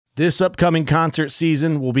This upcoming concert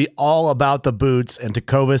season will be all about the boots, and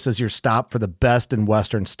Tecovas is your stop for the best in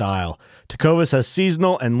Western style. Tecovas has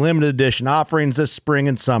seasonal and limited edition offerings this spring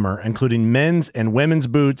and summer, including men's and women's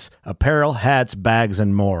boots, apparel, hats, bags,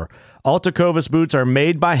 and more. All Tecovas boots are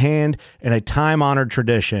made by hand in a time-honored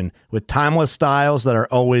tradition with timeless styles that are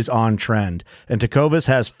always on trend. And Tecovas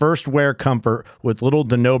has first wear comfort with little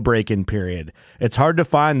to no break-in period. It's hard to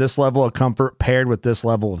find this level of comfort paired with this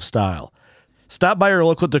level of style. Stop by your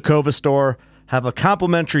local Tecovas store, have a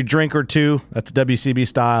complimentary drink or two, that's WCB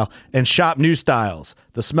style, and shop new styles.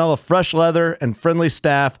 The smell of fresh leather and friendly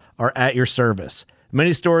staff are at your service.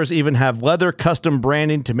 Many stores even have leather custom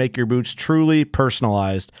branding to make your boots truly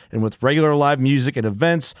personalized. And with regular live music and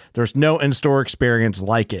events, there's no in-store experience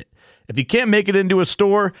like it. If you can't make it into a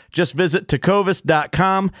store, just visit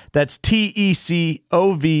tecovas.com. That's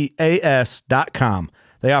TECOVAS.com.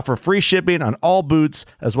 They offer free shipping on all boots,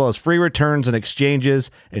 as well as free returns and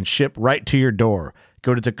exchanges, and ship right to your door.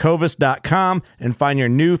 Go to tecovas.com and find your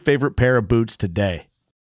new favorite pair of boots today.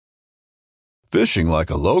 Fishing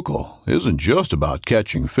like a local isn't just about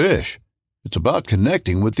catching fish. It's about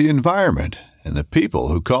connecting with the environment and the people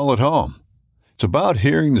who call it home. It's about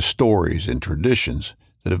hearing the stories and traditions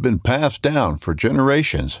that have been passed down for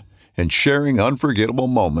generations and sharing unforgettable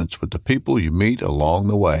moments with the people you meet along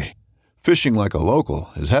the way. Fishing like a local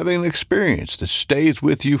is having an experience that stays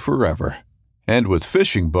with you forever. And with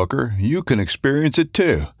Fishing Booker, you can experience it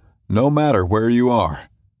too, no matter where you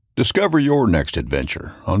are. Discover your next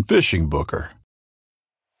adventure on Fishing Booker.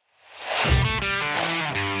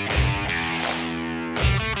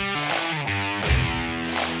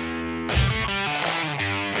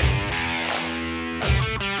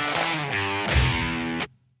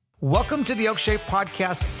 Welcome to the Elk Shape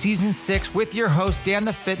Podcast Season 6 with your host, Dan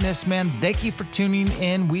the Fitness Man. Thank you for tuning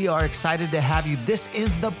in. We are excited to have you. This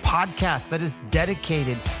is the podcast that is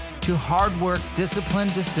dedicated to hard work,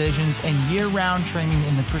 disciplined decisions, and year-round training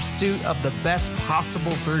in the pursuit of the best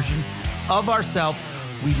possible version of ourselves.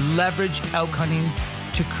 We leverage elk hunting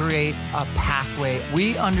to create a pathway.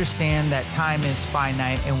 We understand that time is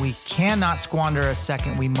finite and we cannot squander a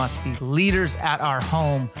second. We must be leaders at our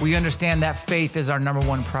home. We understand that faith is our number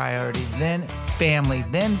one priority, then family,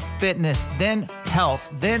 then fitness, then health,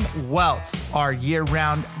 then wealth. Our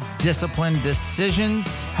year-round disciplined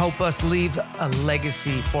decisions help us leave a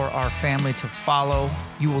legacy for our family to follow.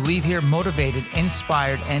 You will leave here motivated,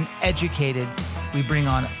 inspired, and educated. We bring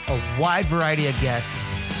on a wide variety of guests,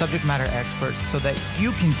 subject matter experts, so that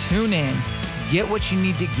you can tune in, get what you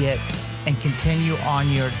need to get, and continue on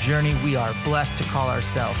your journey. We are blessed to call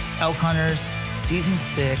ourselves Elk Hunters. Season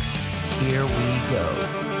 6, here we go.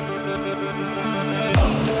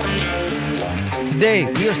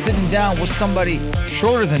 Today, we are sitting down with somebody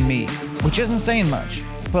shorter than me, which isn't saying much.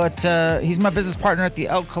 But he's my business partner at the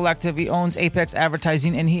Elk Collective. He owns Apex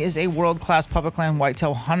Advertising, and he is a world-class public land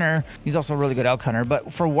whitetail hunter. He's also a really good elk hunter.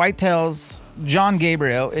 But for whitetails, John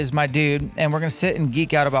Gabriel is my dude, and we're going to sit and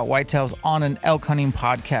geek out about whitetails on an elk hunting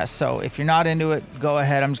podcast. So if you're not into it, go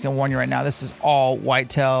ahead. I'm just going to warn you right now, this is all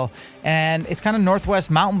whitetail. And it's kind of Northwest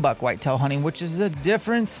mountain buck whitetail hunting, which is a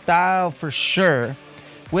different style for sure,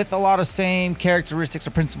 with a lot of same characteristics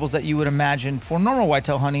or principles that you would imagine for normal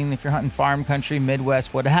whitetail hunting if you're hunting farm country,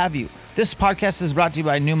 Midwest, what have you. This podcast is brought to you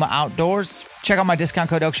by Numa Outdoors. Check out my discount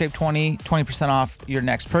code ELKSHAPE20, 20% off your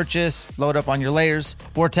next purchase. Load up on your layers.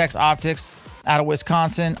 Vortex Optics out of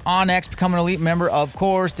Wisconsin. Onyx, become an elite member, of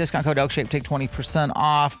course. Discount code ELKSHAPE, take 20%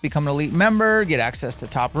 off. Become an elite member. Get access to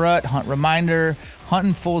Top Rut, Hunt Reminder,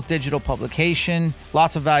 Huntin' Fool's digital publication.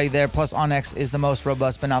 Lots of value there. Plus, Onyx is the most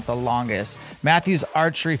robust, been out the longest. Matthews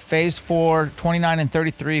Archery Phase 4, 29 and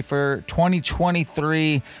 33 for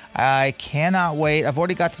 2023. I cannot wait. I've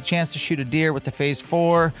already got the chance to shoot a deer with the Phase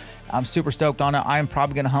 4. I'm super stoked on it. I am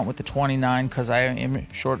probably going to hunt with the 29 because I am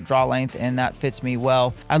short draw length and that fits me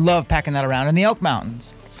well. I love packing that around in the Elk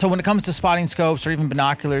Mountains. So when it comes to spotting scopes or even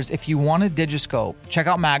binoculars, if you want a digiscope, check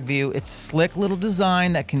out MagView. It's a slick little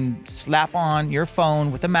design that can slap on your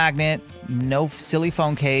phone with a magnet. No silly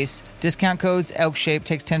phone case. Discount codes ELKSHAPE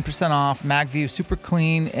takes 10% off. MagView, super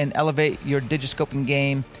clean and elevate your digiscoping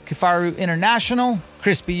game. Kifaru International,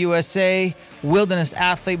 Crispy USA, Wilderness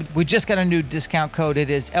Athlete. We just got a new discount code. It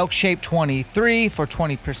is ELKSHAPE23 for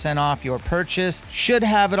 20% off your purchase. Should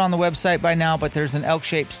have it on the website by now, but there's an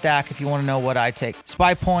ELKSHAPE stack if you want to know what I take.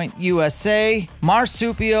 Spy Point USA,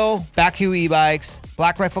 Marsupial, Baku e-bikes,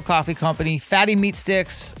 Black Rifle Coffee Company, Fatty Meat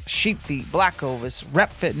Sticks, Sheep Feet, Black Ovis,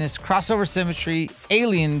 Rep Fitness, Crossover Symmetry,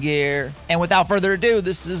 Alien Gear. And without further ado,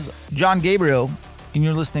 this is John Gabriel, and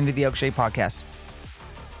you're listening to the Elk Shape Podcast.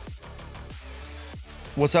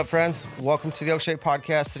 What's up, friends? Welcome to the Elk Shape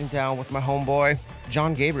Podcast, sitting down with my homeboy,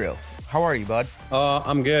 John Gabriel. How are you, bud?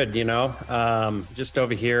 I'm good, just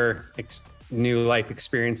over here, new life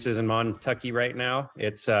experiences in Montucky right now.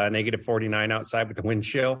 It's negative 49 outside with the wind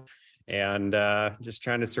chill and just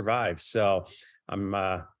trying to survive. So I'm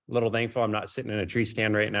a little thankful I'm not sitting in a tree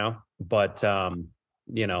stand right now, but, that'd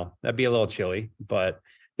be a little chilly. But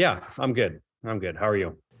yeah, I'm good. How are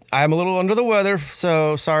you? I'm a little under the weather,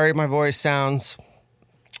 so sorry my voice sounds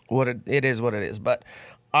what it is. But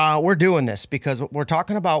we're doing this because we're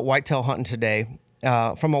talking about whitetail hunting today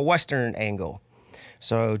from a Western angle.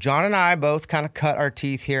 So John and I both kind of cut our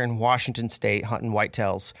teeth here in Washington State hunting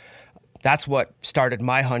whitetails. That's what started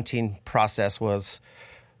my hunting process.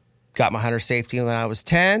 Got my hunter safety when I was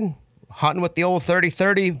 10, hunting with the old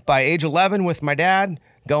 30-30 by age 11 with my dad,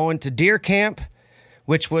 going to deer camp,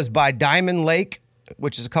 which was by Diamond Lake,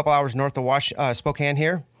 which is a couple hours north of Spokane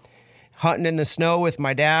here. Hunting in the snow with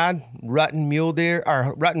my dad, rutting mule deer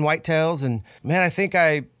or rutting whitetails. And man, I think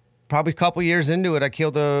probably a couple years into it, I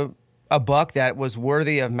killed a buck that was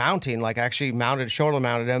worthy of mounting. Like I actually shoulder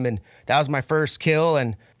mounted him. And that was my first kill.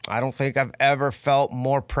 And I don't think I've ever felt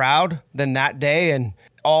more proud than that day. And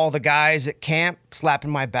all the guys at camp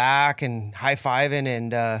slapping my back and high-fiving.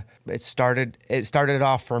 And it started it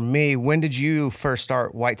off for me. When did you first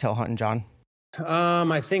start whitetail hunting, John?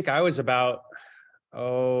 I think I was about,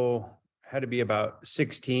 had to be about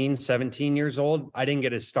 16, 17 years old. I didn't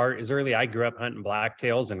get to start as early. I grew up hunting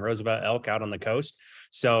blacktails and Roosevelt elk out on the coast.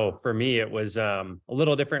 So for me, it was a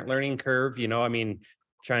little different learning curve,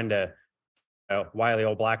 trying to wily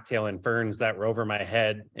old blacktail and ferns that were over my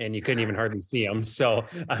head and you couldn't even hardly see them. So,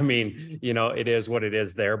 it is what it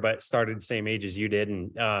is there, but started the same age as you did.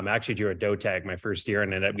 And actually drew a doe tag my first year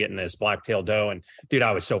and ended up getting this blacktail doe. And dude,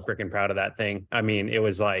 I was so freaking proud of that thing. I mean, it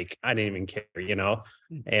was like, I didn't even care,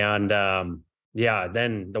 and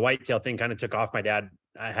then the whitetail thing kind of took off. I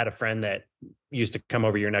had a friend that used to come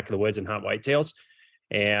over your neck of the woods and hunt whitetails,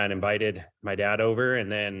 and invited my dad over,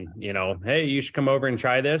 and then, hey, you should come over and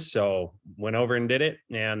try this. So went over and did it.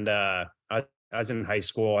 And I was in high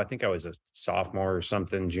school. I think I was a sophomore or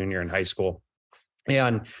something, junior in high school.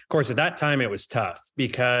 And of course, at that time, it was tough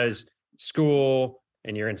because school,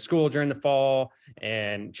 and you're in school during the fall,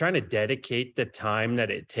 and trying to dedicate the time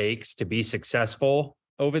that it takes to be successful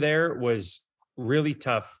over there was really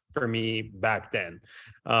tough for me back then.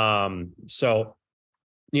 So,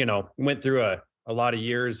 went through a lot of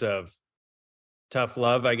years of tough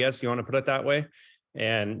love, I guess you want to put it that way.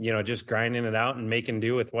 And, just grinding it out and making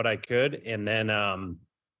do with what I could. And then, and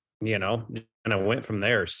I went from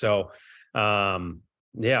there. So, I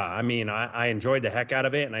enjoyed the heck out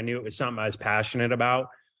of it. And I knew it was something I was passionate about.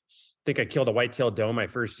 I think I killed a whitetail doe my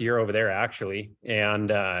first year over there, actually.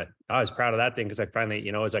 And I was proud of that thing because I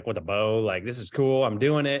finally, was like with a bow, like, this is cool. I'm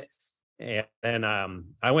doing it. And then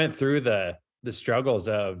I went through the struggles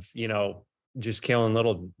of, just killing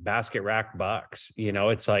little basket rack bucks.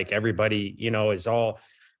 It's like everybody, is all,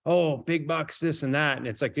 big bucks, this and that. And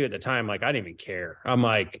it's like, dude, at the time, like, I didn't even care. I'm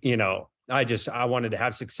like, I wanted to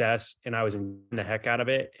have success and I was in the heck out of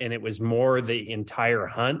it. And it was more the entire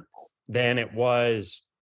hunt than it was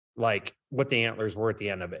like what the antlers were at the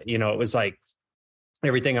end of it. It was like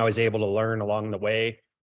everything I was able to learn along the way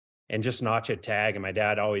and just notch a tag. And my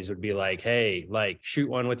dad always would be like, hey, like, shoot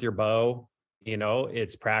one with your bow.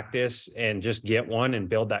 It's practice, and just get one and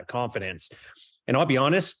build that confidence. And I'll be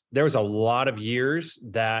honest, there was a lot of years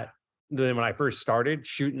that then when I first started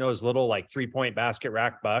shooting those little like 3-point basket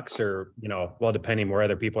rack bucks, or, depending where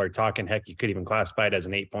other people are talking, heck, you could even classify it as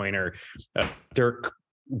an 8-point or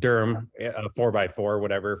Durham 4x4,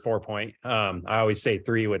 whatever, 4-point. I always say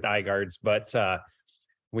 3 with eye guards, but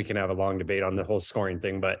we can have a long debate on the whole scoring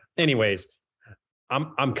thing. But anyways,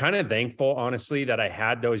 I'm kind of thankful, honestly, that I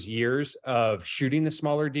had those years of shooting the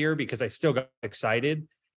smaller deer, because I still got excited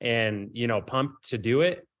and, pumped to do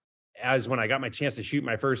it. As when I got my chance to shoot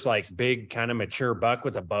my first like big kind of mature buck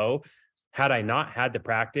with a bow, had I not had the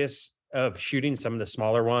practice of shooting some of the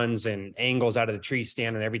smaller ones and angles out of the tree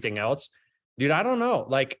stand and everything else, dude, I don't know,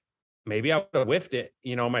 like maybe I would have whiffed it,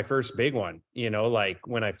 my first big one, like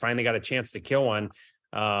when I finally got a chance to kill one,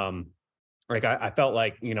 like I felt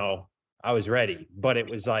like, I was ready, but it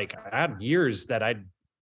was like, I had years that I'd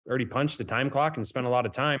already punched the time clock and spent a lot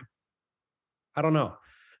of time. I don't know.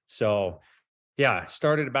 So yeah,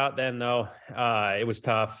 started about then though. It was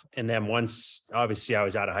tough. And then once obviously I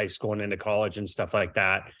was out of high school and into college and stuff like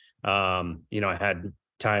that, I had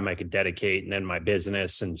time I could dedicate, and then my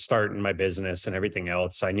business and starting my business and everything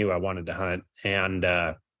else. I knew I wanted to hunt and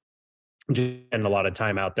just spend a lot of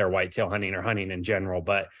time out there whitetail hunting or hunting in general.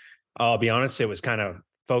 But I'll be honest, it was kind of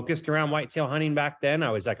focused around whitetail hunting back then. I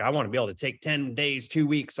was like, I want to be able to take 10 days, 2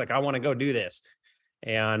 weeks. Like I want to go do this.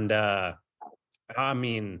 And, I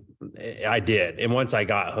mean, I did. And once I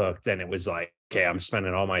got hooked, then it was like, okay, I'm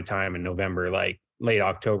spending all my time in November, like late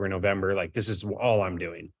October, November, like this is all I'm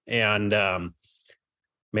doing. And,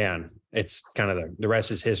 man, it's kind of the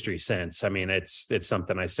rest is history since. I mean, it's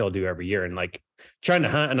something I still do every year. And like trying to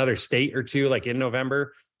hunt another state or two, like in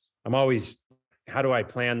November, I'm always, how do I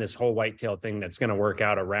plan this whole whitetail thing that's going to work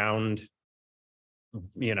out around,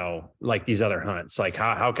 you know, like these other hunts? Like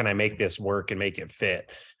how can I make this work and make it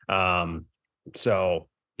fit? So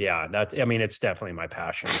yeah, I mean, it's definitely my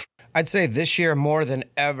passion. I'd say this year more than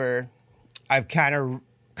ever, I've kind of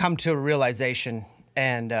come to a realization,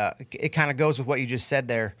 and it kind of goes with what you just said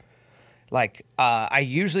there. Like, I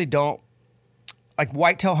usually don't like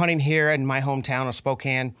whitetail hunting here in my hometown of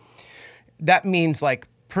Spokane. That means like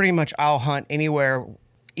pretty much I'll hunt anywhere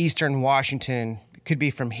Eastern Washington, could be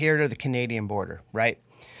from here to the Canadian border, right?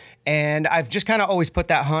 And I've just kind of always put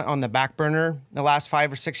that hunt on the back burner the last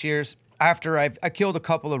 5 or 6 years. After I killed a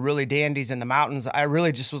couple of really dandies in the mountains, I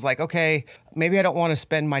really just was like, okay, maybe I don't want to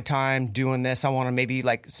spend my time doing this. I want to maybe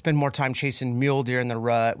like spend more time chasing mule deer in the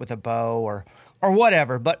rut with a bow or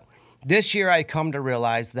whatever. But this year I come to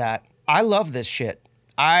realize that I love this shit.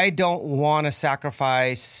 I don't want to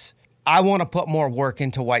sacrifice. I want to put more work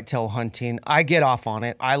into whitetail hunting. I get off on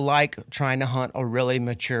it. I like trying to hunt a really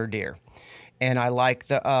mature deer. And I like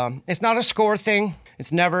it's not a score thing.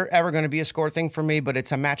 It's never, ever going to be a score thing for me, but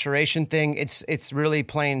it's a maturation thing. It's really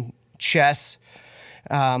playing chess.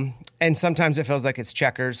 And sometimes it feels like it's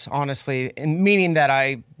checkers, honestly, and meaning that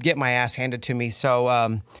I get my ass handed to me.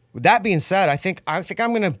 So with that being said, I think I'm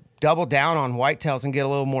going to double down on whitetails and get a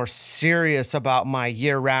little more serious about my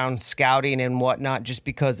year-round scouting and whatnot, just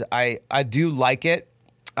because I do like it.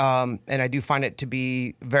 And I do find it to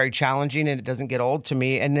be very challenging, and it doesn't get old to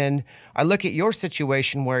me. And then I look at your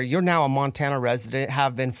situation where you're now a Montana resident,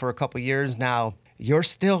 have been for a couple of years now. You're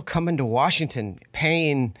still coming to Washington,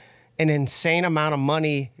 paying an insane amount of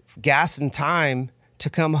money, gas and time to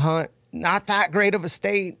come hunt. Not that great of a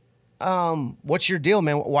state. What's your deal,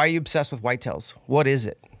 man? Why are you obsessed with whitetails? What is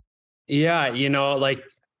it? Yeah, you know, like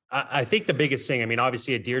I think the biggest thing, I mean,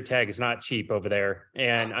 obviously a deer tag is not cheap over there.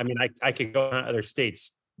 And I mean, I could go to other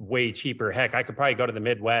states way cheaper. Heck, I could probably go to the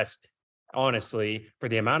Midwest, honestly, for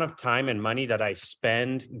the amount of time and money that I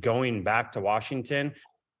spend going back to Washington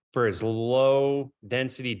for as low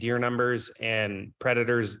density deer numbers and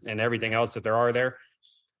predators and everything else that there are there.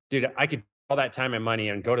 Dude, I could all that time and money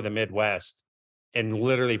and go to the Midwest and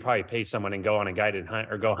literally probably pay someone and go on a guided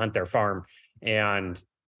hunt or go hunt their farm and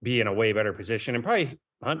be in a way better position and probably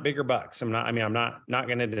hunt bigger bucks. I'm not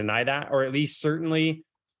going to deny that, or at least certainly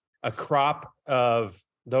a crop of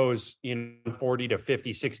those, 40 to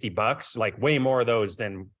 50, 60 bucks, like way more of those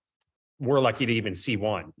than we're lucky to even see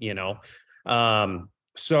one,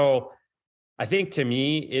 So I think to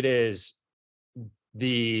me, it is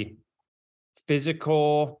the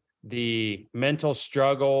physical, the mental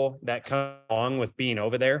struggle that comes along with being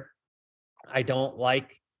over there. I don't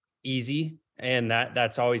like easy. And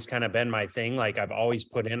that's always kind of been my thing. Like I've always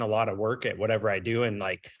put in a lot of work at whatever I do and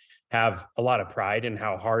like have a lot of pride in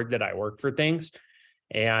how hard that I work for things.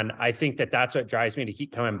 And I think that that's what drives me to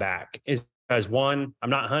keep coming back, is because one, I'm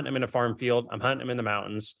not hunting them in a farm field. I'm hunting them in the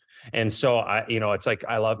mountains. And so it's like,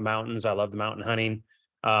 I love mountains. I love the mountain hunting.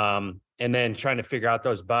 And then trying to figure out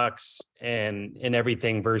those bucks and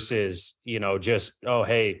everything versus, just, oh,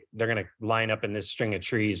 hey, they're going to line up in this string of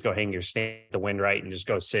trees, go hang your stand, the wind right, and just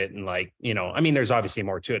go sit and there's obviously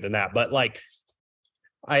more to it than that. But like,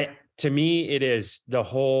 to me, it is the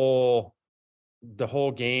whole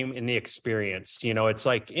game and the experience, it's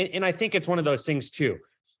like, and I think it's one of those things too.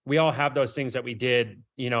 We all have those things that we did,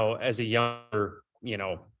 as a younger,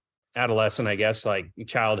 adolescent, I guess, like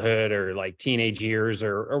childhood or like teenage years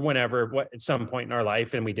or whenever, at some point in our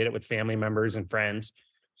life. And we did it with family members and friends,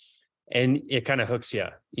 and it kind of hooks you,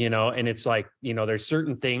 and it's like, there's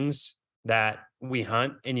certain things that we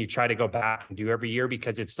hunt and you try to go back and do every year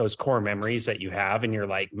because it's those core memories that you have. And you're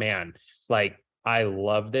like, man, like, I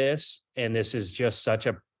love this. And this is just such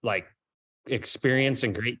a like experience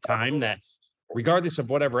and great time that regardless of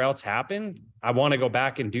whatever else happened, I want to go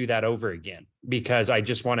back and do that over again because I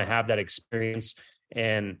just want to have that experience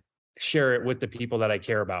and share it with the people that I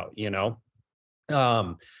care about,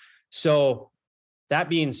 So that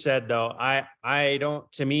being said, though, I don't,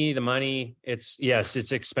 to me, the money, it's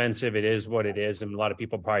expensive. It is what it is. And a lot of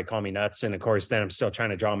people probably call me nuts. And of course, then I'm still trying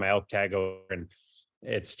to draw my elk tag over and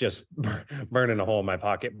it's just burning a hole in my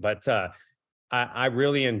pocket. But I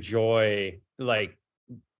really enjoy like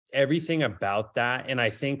everything about that. And I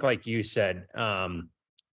think, like you said,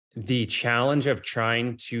 the challenge of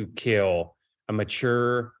trying to kill a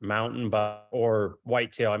mature mountain buck or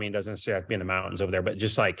whitetail. I mean, it doesn't necessarily have to be in the mountains over there, but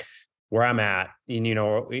just like where I'm at, and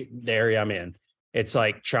the area I'm in, it's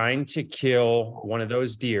like trying to kill one of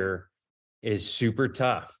those deer is super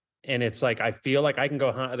tough. And it's like, I feel like I can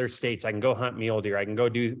go hunt other states. I can go hunt mule deer. I can go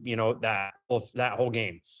do, that whole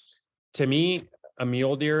game. To me, a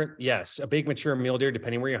mule deer, yes, a big mature mule deer,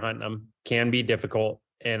 depending where you're hunting them, can be difficult.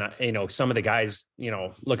 And, some of the guys,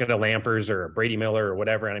 look at a Lampers or a Brady Miller or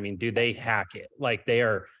whatever. And I mean, dude, they hack it. Like they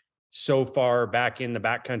are so far back in the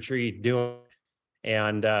backcountry doing,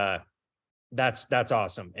 and that's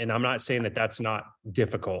awesome. And I'm not saying that that's not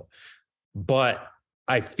difficult, but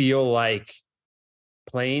I feel like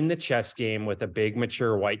playing the chess game with a big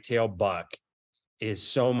mature whitetail buck is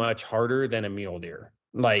so much harder than a mule deer.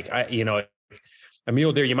 Like a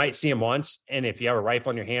mule deer, you might see him once, and if you have a rifle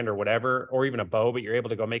in your hand or whatever, or even a bow, but you're able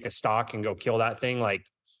to go make a stalk and go kill that thing. Like,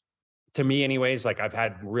 to me anyways, like I've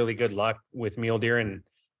had really good luck with mule deer and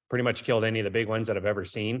pretty much killed any of the big ones that I've ever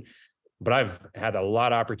seen. But I've had a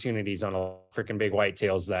lot of opportunities on a freaking big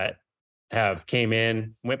whitetails that have came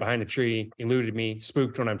in, went behind a tree, eluded me,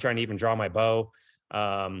 spooked when I'm trying to even draw my bow.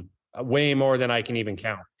 Way more than I can even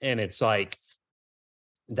count. And it's like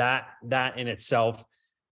that in itself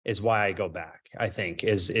is why I go back, I think,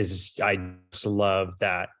 is I just love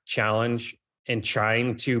that challenge and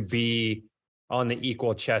trying to be on the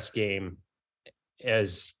equal chess game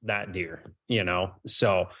as that deer,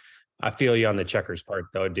 So I feel you on the checkers part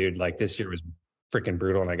though, dude. Like this year was freaking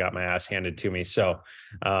brutal and I got my ass handed to me. So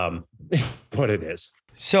what it is.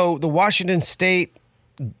 So the Washington State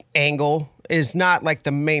angle is not like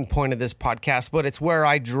the main point of this podcast, but it's where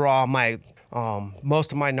I draw my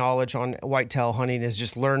most of my knowledge on whitetail hunting is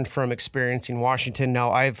just learned from experiencing Washington.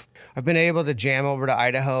 Now I've been able to jam over to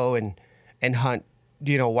Idaho and hunt,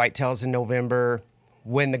 whitetails in November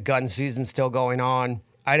when the gun season's still going on.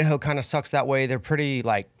 Idaho kind of sucks that way. They're pretty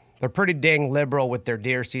dang liberal with their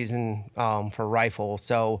deer season for rifle.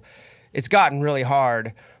 So it's gotten really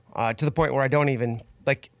hard to the point where I don't even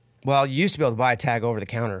you used to be able to buy a tag over the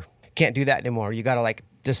counter. Can't do that anymore. You got to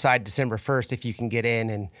decide December 1st if you can get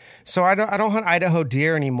in. And so I don't hunt Idaho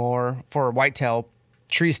deer anymore for whitetail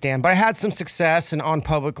tree stand, but I had some success and on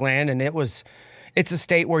public land, and it's a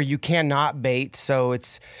state where you cannot bait. So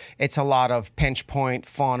it's a lot of pinch point,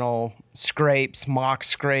 funnel, scrapes, mock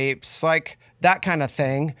scrapes, like that kind of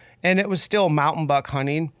thing. And it was still mountain buck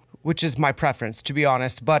hunting, which is my preference, to be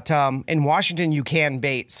honest. But in Washington, you can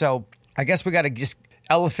bait. So I guess we got to just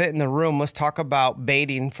elephant in the room. Let's talk about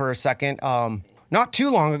baiting for a second. Not too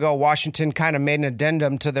long ago, Washington kind of made an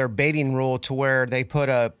addendum to their baiting rule to where they put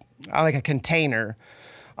a container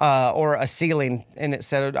or a ceiling, and it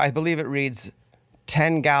said, I believe it reads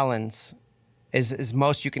 10 gallons is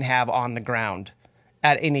most you can have on the ground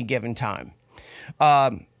at any given time.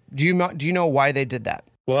 Do you know why they did that?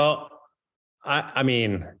 Well, I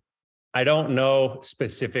mean, I don't know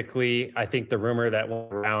specifically. I think the rumor that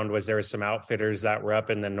went around was there were some outfitters that were up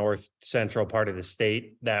in the north central part of the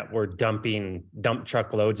state that were dump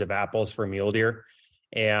truck loads of apples for mule deer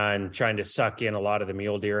and trying to suck in a lot of the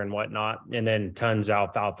mule deer and whatnot. And then tons of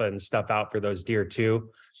alfalfa and stuff out for those deer too,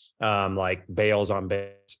 like bales on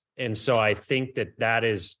bales. And so I think that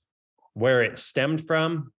is where it stemmed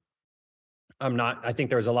from. I think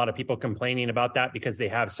there was a lot of people complaining about that because they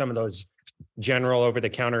have some of those general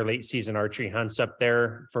over-the-counter late season archery hunts up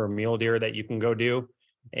there for mule deer that you can go do.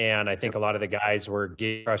 And I think a lot of the guys were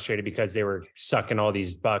getting frustrated because they were sucking all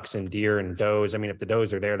these bucks and deer and does. I mean, if the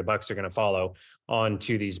does are there, the bucks are going to follow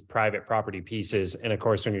onto these private property pieces. And of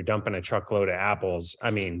course, when you're dumping a truckload of apples,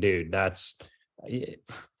 I mean, dude, you're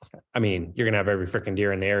going to have every freaking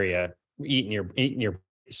deer in the area eating your,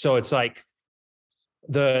 so it's like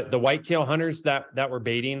the whitetail hunters that were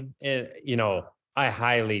baiting, I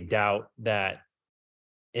highly doubt that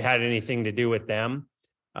it had anything to do with them.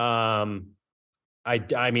 I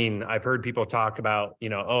mean, I've heard people talk about,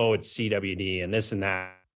 it's CWD and this and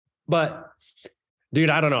that, but dude,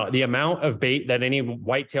 I don't know the amount of bait that any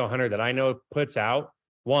whitetail hunter that I know puts out.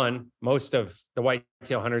 One, most of the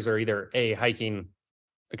whitetail hunters are either hiking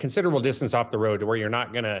a considerable distance off the road to where you're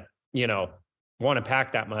not going to, want to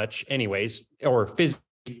pack that much anyways, or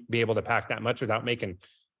physically be able to pack that much without making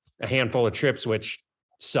a handful of trips, which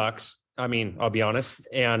sucks. I mean, I'll be honest.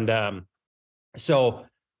 And so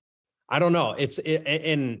I don't know.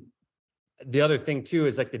 And the other thing too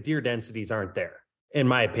is like the deer densities aren't there, in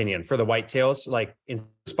my opinion, for the whitetails. Like in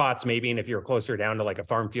spots maybe, and if you're closer down to like a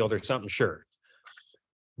farm field or something, sure.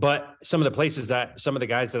 But some of the places that some of the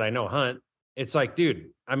guys that I know hunt, it's like, dude,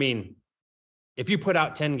 I mean, if you put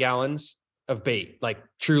out 10 gallons of bait, like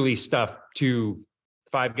truly stuff to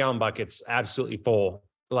 5-gallon buckets absolutely full,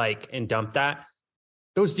 like, and dump that.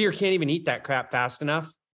 Those deer can't even eat that crap fast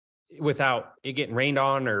enough without it getting rained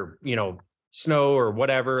on or, snow or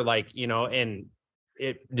whatever, like, and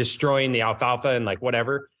it destroying the alfalfa and like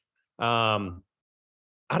whatever.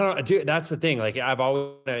 I don't do. That's the thing. Like, I've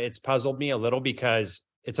always, it's puzzled me a little because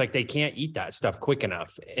it's like they can't eat that stuff quick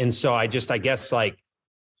enough. And so I guess like,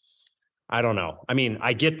 I don't know. I mean,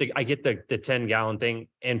 I get the 10-gallon thing,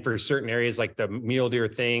 and for certain areas like the mule deer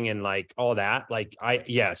thing and like all that, like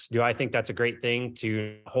do I think that's a great thing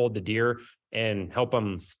to hold the deer and help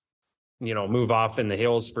them, move off in the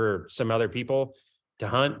hills for some other people to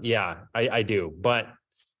hunt? Yeah, I do. But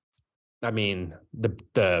I mean,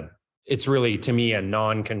 it's really, to me, a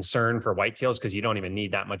non-concern for whitetails because you don't even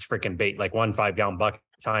need that much freaking bait. Like 1 5-gallon bucket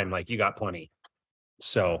at a time, like you got plenty.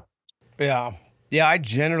 So, yeah, I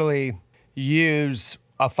generally use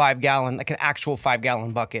a 5-gallon, like an actual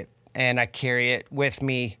 5-gallon bucket, and I carry it with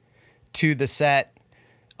me to the set.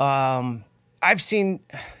 I've seen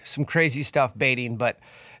some crazy stuff baiting, but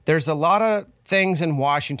there's a lot of things in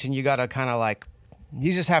Washington you got to kind of like,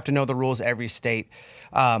 you just have to know the rules every state.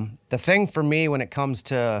 The thing for me when it comes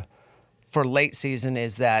to for late season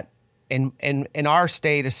is that in our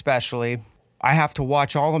state especially, I have to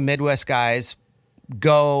watch all the Midwest guys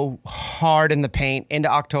go hard in the paint into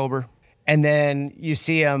October. And then you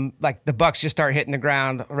see them, like the bucks just start hitting the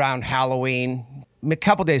ground around Halloween, a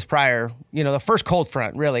couple days prior, the first cold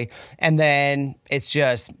front, really. And then it's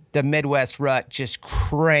just the Midwest rut just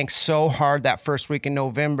cranks so hard that first week in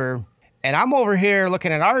November. And I'm over here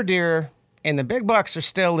looking at our deer, and the big bucks are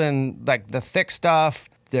still in like the thick stuff.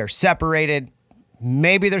 They're separated.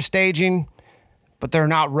 Maybe they're staging, but they're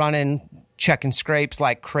not running, checking scrapes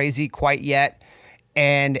like crazy quite yet.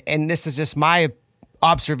 And this is just my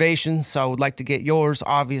observations, so I would like to get yours,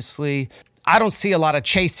 obviously. I don't see a lot of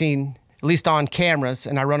chasing, at least on cameras,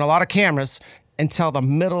 and I run a lot of cameras until the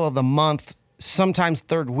middle of the month, sometimes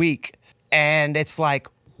third week. And it's like,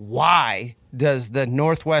 why does the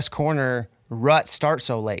Northwest corner rut start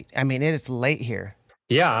so late? I mean, it is late here.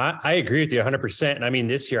 Yeah, I agree with you 100%. And I mean,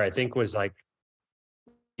 this year I think was like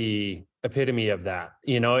the epitome of that.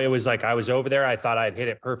 It was like I was over there. I thought I'd hit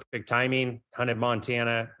it perfect timing, hunted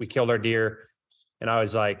Montana. We killed our deer. And I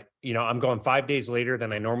was like, I'm going 5 days later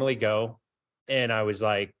than I normally go. And I was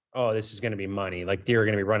like, oh, this is going to be money. Like deer are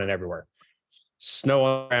going to be running everywhere.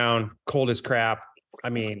 Snow around, cold as crap. I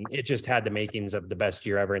mean, it just had the makings of the best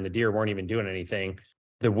year ever. And the deer weren't even doing anything.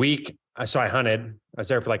 The week, so I hunted. I was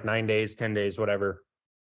there for like 9 days, 10 days, whatever.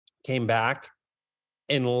 Came back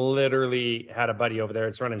and literally had a buddy over there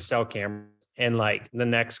that's running cell camera. And like the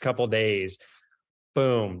next couple days,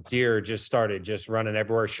 boom, deer just started just running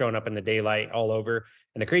everywhere, showing up in the daylight all over.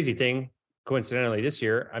 And the crazy thing, coincidentally this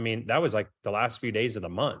year, I mean, that was like the last few days of the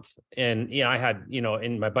month. And, I had,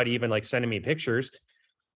 and my buddy even like sending me pictures,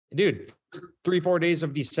 dude, 3-4 days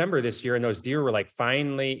of December this year. And those deer were like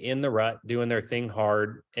finally in the rut, doing their thing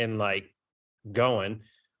hard and like going.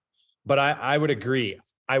 But I would agree.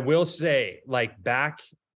 I will say, like back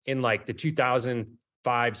in like the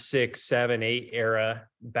 2005, 6, 7, 8 era,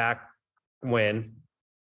 back when,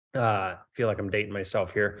 feel like I'm dating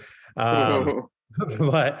myself here.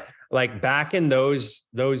 But like back in those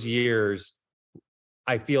years,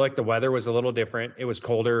 I feel like the weather was a little different. It was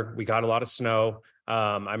colder. We got a lot of snow.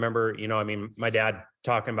 I remember, my dad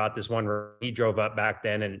talking about this one where he drove up back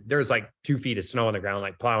then and there was like 2 feet of snow on the ground,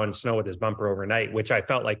 like plowing snow with his bumper overnight, which I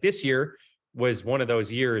felt like this year was one of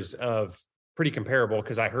those years of pretty comparable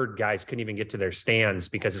because I heard guys couldn't even get to their stands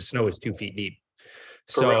because the snow is 2 feet deep.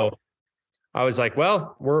 So I was like,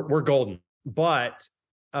 well, we're golden. But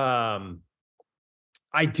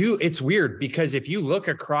it's weird because if you look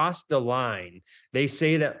across the line, they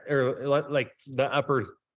say that, or like the upper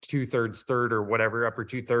 2/3 or whatever, upper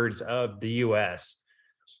 2/3 of the US,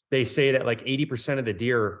 they say that like 80% of the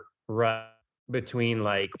deer rut between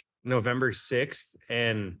like November 6th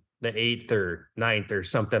and the 8th or 9th or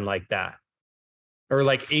something like that. Or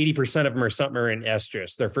like 80% of them are in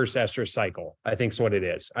estrus, their first estrus cycle, I think is what it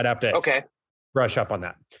is. I'd have to brush up on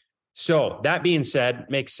that. So that being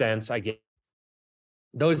said, makes sense. I get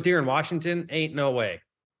those deer in Washington, ain't no way.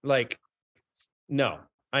 Like, no,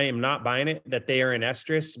 I am not buying it that they are in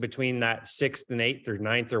estrus between that 6th and 8th or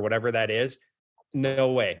 9th or whatever that is.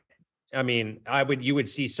 No way. I mean, you would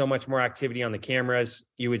see so much more activity on the cameras.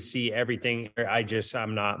 You would see everything.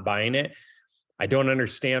 I'm not buying it. I don't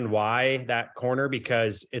understand why that corner,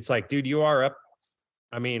 because it's like, dude, you are up.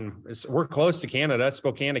 I mean, we're close to Canada.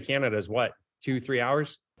 Spokane to Canada is what, 2-3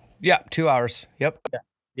 hours? Yeah, 2 hours. Yep.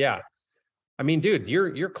 Yeah. I mean, dude,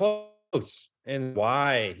 you're close. And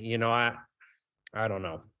why? I don't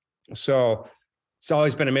know. So it's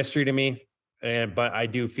always been a mystery to me. But I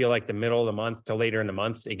do feel like the middle of the month to later in the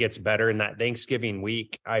month, it gets better. And that Thanksgiving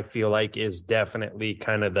week, I feel like is definitely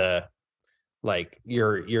kind of the, like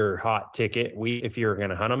your hot ticket week if you're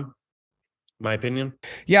going to hunt them, my opinion.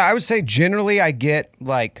 Yeah, I would say generally I get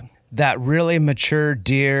like that really mature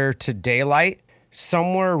deer to daylight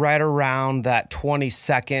somewhere right around that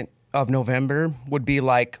 22nd of November would be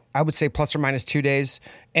like, I would say plus or minus 2 days.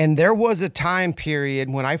 And there was a time period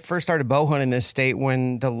when I first started bow hunting in this state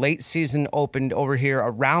when the late season opened over here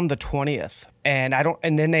around the 20th. And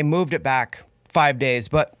then they moved it back 5 days.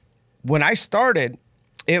 But when I started,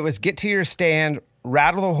 it was get to your stand,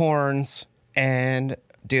 rattle the horns, and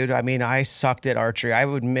dude, I mean, I sucked at archery. I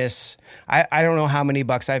would miss, I don't know how many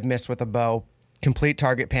bucks I've missed with a bow, complete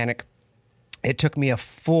target panic. It took me a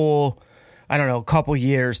full, I don't know, a couple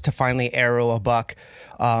years to finally arrow a buck.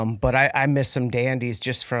 But I missed some dandies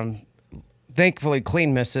just from, thankfully,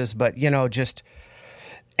 clean misses, but, you know, just,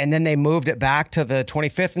 and then they moved it back to the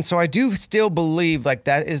 25th. And so I do still believe like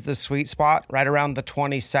that is the sweet spot right around the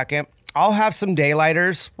 22nd. I'll have some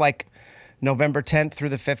daylighters like November 10th through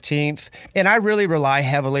the 15th. And I really rely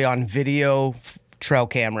heavily on video trail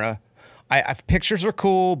camera. Pictures are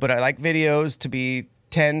cool, but I like videos to be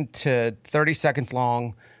 10 to 30 seconds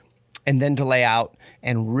long and then to lay out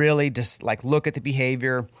and really just like look at the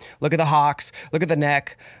behavior, look at the hocks, look at the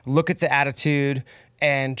neck, look at the attitude,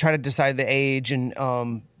 and try to decide the age and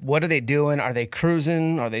what are they doing? Are they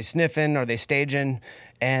cruising? Are they sniffing? Are they staging?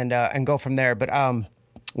 And go from there. But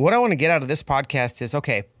what I want to get out of this podcast is,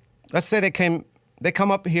 okay, let's say they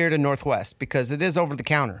come up here to Northwest because it is over the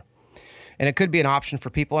counter and it could be an option for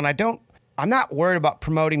people. And I'm not worried about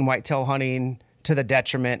promoting whitetail hunting to the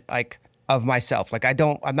detriment like of myself. Like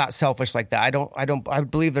I'm not selfish like that. I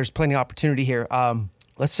believe there's plenty of opportunity here.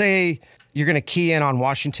 Let's say you're going to key in on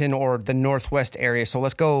Washington or the Northwest area. So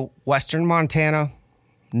let's go Western Montana,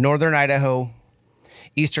 Northern Idaho,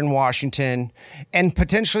 Eastern Washington, and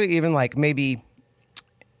potentially even like maybe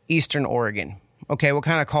Eastern Oregon. Okay, we'll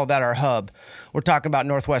kind of call that our hub. We're talking about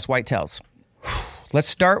Northwest whitetails. Let's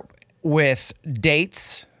start with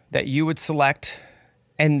dates that you would select,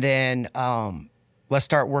 and then let's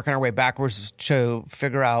start working our way backwards to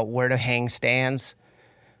figure out where to hang stands.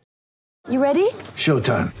 You ready?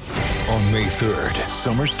 Showtime. On May 3rd,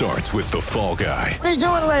 summer starts with The Fall Guy. Let's do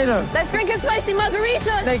it later. Let's drink a spicy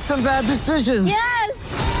margarita. Make some bad decisions. Yes.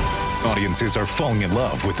 Audiences are falling in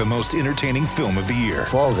love with the most entertaining film of the year.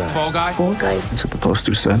 Fall Guy. Fall Guy? Fall guy. That's what the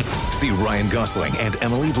poster said. See Ryan Gosling and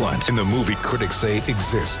Emily Blunt in the movie critics say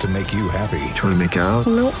exists to make you happy. Trying to make it out?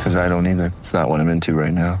 Nope. Because I don't either. It's not what I'm into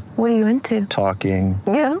right now. What are you into? Talking.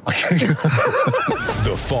 Yeah.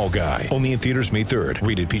 The Fall Guy. Only in theaters May 3rd.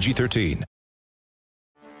 Rated PG-13.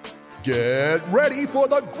 Get ready for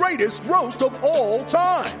the greatest roast of all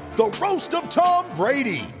time. The Roast of Tom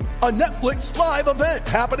Brady. A Netflix live event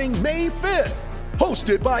happening May 5th.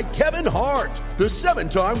 Hosted by Kevin Hart. The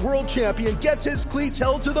 7-time world champion gets his cleats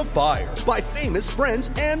held to the fire by famous friends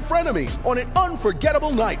and frenemies on an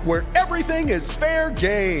unforgettable night where everything is fair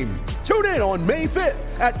game. Tune in on May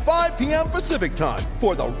 5th at 5 p.m. Pacific time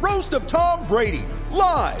for the Roast of Tom Brady.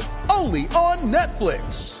 Live only on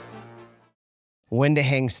Netflix. When to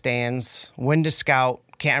hang stands, when to scout.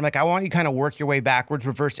 I want you to kind of work your way backwards,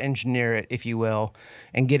 reverse engineer it, if you will,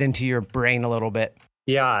 and get into your brain a little bit.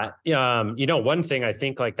 Yeah. One thing I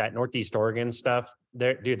think like that Northeast Oregon stuff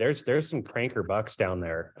there, dude, there's some cranker bucks down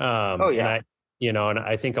there. And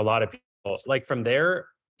I think a lot of people like from there,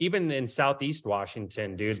 even in Southeast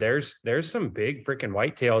Washington, dude, there's some big freaking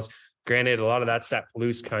whitetails. Granted, a lot of that's that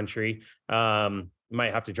Palouse country.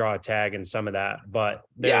 Might have to draw a tag in some of that, but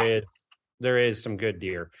there is some good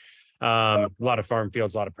deer. A lot of farm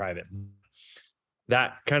fields, a lot of private.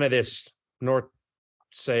 That kind of this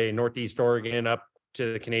Northeast Oregon up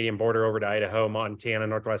to the Canadian border over to Idaho, Montana,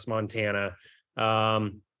 Northwest Montana.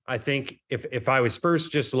 I think if I was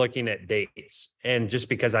first just looking at dates, and just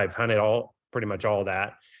because I've hunted pretty much all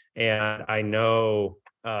that, and I know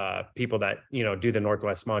people that do the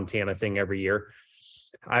Northwest Montana thing every year,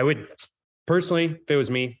 I would personally, if it was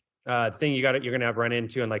me, thing you're going to have run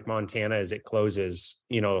into in like Montana is it closes,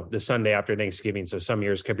 the Sunday after Thanksgiving. So some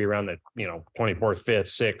years could be around the, 24th, 5th,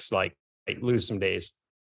 6th, like lose some days.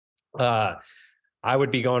 I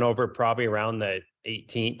would be going over probably around the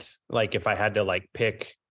 18th. Like if I had to like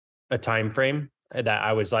pick a time frame that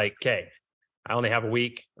I was like, okay, I only have a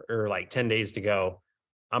week or like 10 days to go.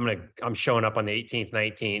 I'm showing up on the 18th,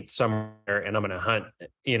 19th somewhere, and I'm going to hunt,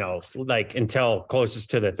 like until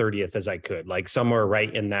closest to the 30th as I could, like somewhere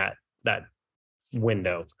right in that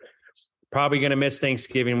window. probably going to miss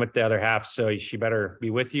Thanksgiving with the other half. So she better be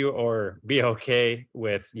with you or be okay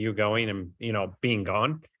with you going and, you know, being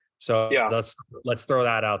gone. So Yeah. let's throw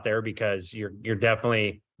that out there, because you're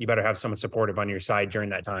definitely, you better have someone supportive on your side during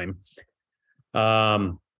that time.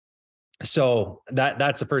 So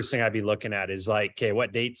that's the first thing I'd be looking at is like, okay,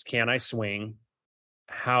 what dates can I swing?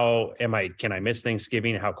 Can I miss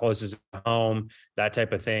Thanksgiving? How close is it home? That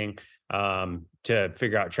type of thing, to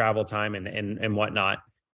figure out travel time and whatnot.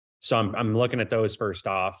 So I'm looking at those first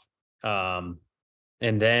off. And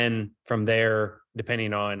then from there,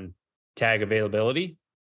 depending on tag availability,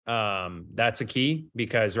 that's a key,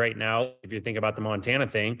 because right now, if you think about the Montana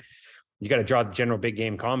thing, you got to draw the general big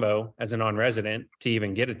game combo as a non-resident to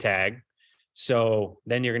even get a tag. So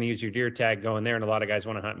then you're going to use your deer tag going there. And a lot of guys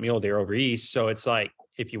want to hunt mule deer over east. So it's like,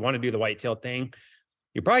 if you want to do the whitetail thing,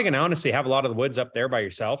 you're probably going to honestly have a lot of the woods up there by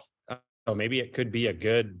yourself. So maybe it could be a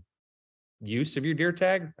good use of your deer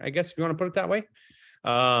tag, I guess, if you want to put it that way.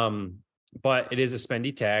 But it is a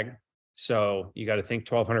spendy tag. So you got to think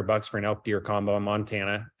 $1,200 for an elk deer combo in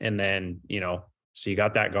Montana. And then, you know, so you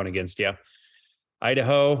got that going against you.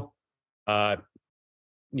 Idaho,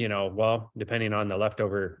 you know, well, depending on the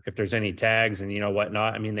leftover, if there's any tags and, you know,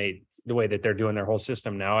 whatnot, I mean, the way that they're doing their whole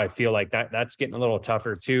system now, I feel like that's getting a little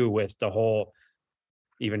tougher too, with the whole,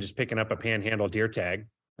 even just picking up a panhandle deer tag,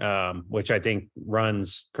 which I think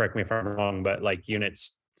runs, correct me if I'm wrong, but like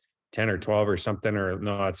units 10 or 12 or something, or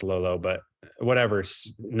no, it's low, but whatever.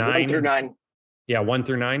 1 through 9. Yeah. 1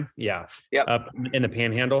 through 9. Yeah. Yep. Up in the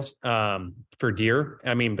panhandles, for deer.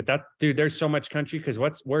 I mean, but that, dude, there's so much country. Cause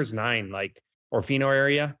where's 9? Like Orfino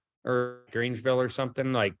area or Grangeville or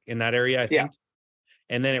something, like in that area, I think. Yeah.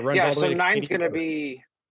 And then it runs all the way. So 9's going to be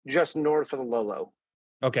just north of the Lolo.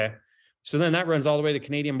 Okay. So then that runs all the way to the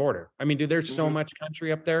Canadian border. I mean, dude, there's so much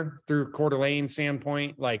country up there through Coeur d'Alene,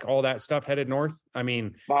 Sandpoint, like all that stuff headed north. I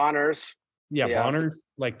mean, Bonners. Yeah. Bonners.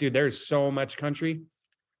 Like, dude, there's so much country.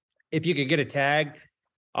 If you could get a tag,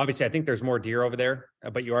 obviously I think there's more deer over there,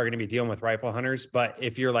 but you are going to be dealing with rifle hunters. But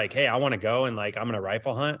if you're like, hey, I want to go and like, I'm going to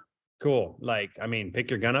rifle hunt. Cool. Like, I mean,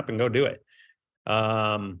 pick your gun up and go do it.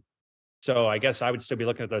 So I guess I would still be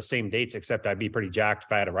looking at those same dates, except I'd be pretty jacked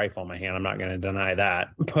if I had a rifle in my hand. I'm not going to deny that.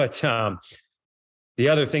 But the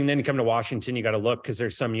other thing, then you come to Washington, you got to look, because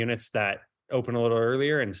there's some units that open a little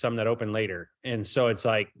earlier and some that open later. And so it's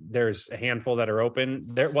like, there's a handful that are open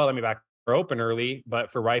there. Well, let me back. They're open early,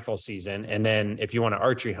 but for rifle season. And then if you want to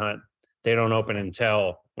archery hunt, they don't open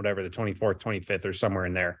until whatever, the 24th, 25th or somewhere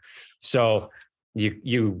in there. So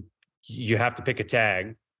you have to pick a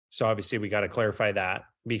tag. So obviously we got to clarify that,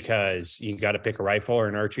 because you got to pick a rifle or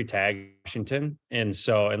an archery tag in Washington. And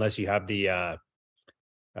so unless you have the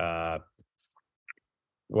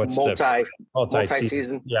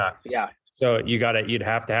multi-season. Yeah. So you'd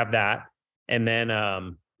have to have that. And then,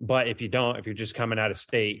 but if you're just coming out of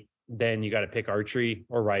state, then you got to pick archery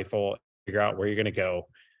or rifle, figure out where you're going to go.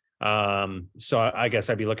 So I guess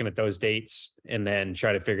I'd be looking at those dates and then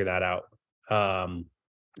try to figure that out. And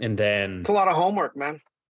then it's a lot of homework, man.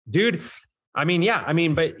 Dude, I mean, yeah, I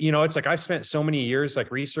mean, but you know, it's like, I've spent so many years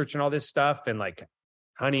like researching all this stuff and like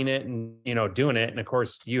hunting it and, you know, doing it. And of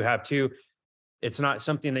course you have too. It's not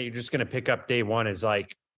something that you're just going to pick up day one as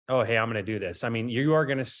like, oh, hey, I'm going to do this. I mean, you are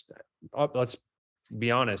going to, let's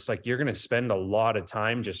be honest, like you're going to spend a lot of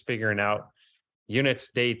time just figuring out units,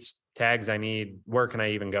 dates, tags I need, where can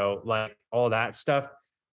I even go, like all that stuff.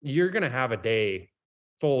 You're going to have a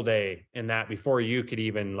full day in that before you could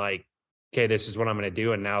even like, okay, this is what I'm going to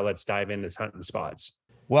do. And now let's dive into hunting spots.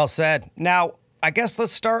 Well said. Now, I guess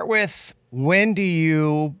let's start with, when do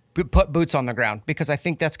you put boots on the ground? Because I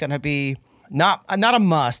think that's going to be not a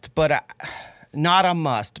must, but a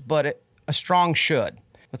strong should.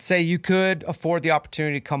 Let's say you could afford the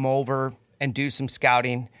opportunity to come over and do some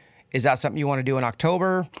scouting. Is that something you want to do in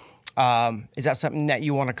October? Is that something that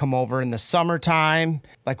you want to come over in the summertime?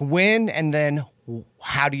 Like when, and then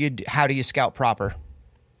how do you scout proper?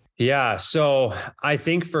 Yeah. So I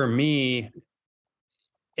think for me,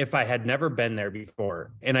 if I had never been there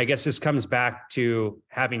before, and I guess this comes back to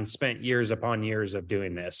having spent years upon years of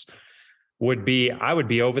doing this, I would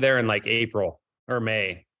be over there in like April or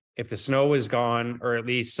May. If the snow was gone, or at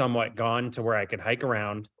least somewhat gone to where I could hike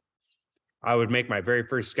around, I would make my very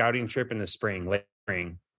first scouting trip in the late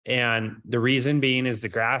spring. And the reason being is the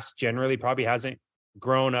grass generally probably hasn't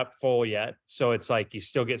grown up full yet. So it's like, you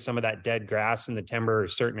still get some of that dead grass in the timber or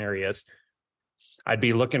certain areas. I'd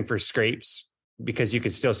be looking for scrapes, because you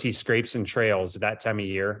could still see scrapes and trails at that time of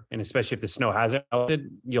year. And especially if the snow hasn't melted,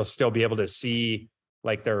 you'll still be able to see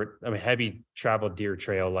like a heavy traveled deer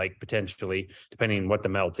trail, like potentially, depending on what the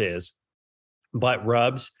melt is. But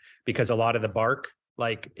rubs, because a lot of the bark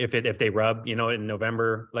like if they rub, in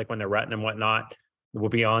November, like when they're rutting and whatnot, will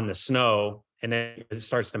be on the snow, and then it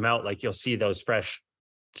starts to melt. Like you'll see those fresh,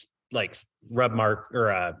 like rub mark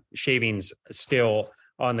or shavings still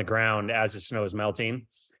on the ground as the snow is melting.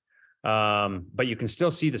 But you can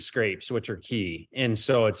still see the scrapes, which are key. And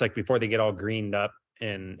so it's like before they get all greened up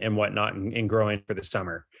and whatnot and growing for the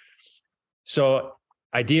summer. So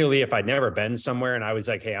ideally, if I'd never been somewhere and I was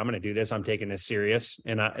like, hey, I'm going to do this, I'm taking this serious.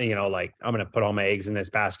 And I'm going to put all my eggs in this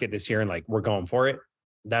basket this year and like, we're going for it.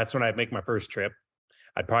 That's when I'd make my first trip.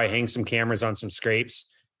 I'd probably hang some cameras on some scrapes,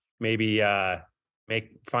 maybe, try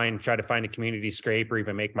to find a community scrape or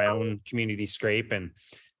even make my own community scrape and,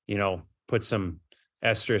 put some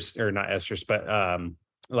estrus or not estrus, but,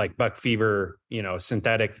 like buck fever,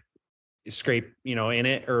 synthetic scrape, in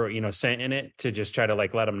it or, scent in it to just try to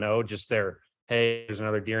like, let them know just hey, there's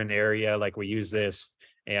another deer in the area. Like we use this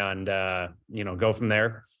and, go from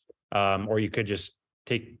there. Or you could just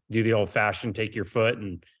do the old fashioned, take your foot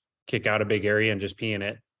and kick out a big area and just pee in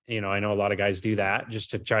it. I know a lot of guys do that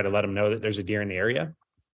just to try to let them know that there's a deer in the area,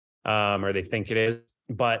 or they think it is,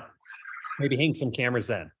 but maybe hang some cameras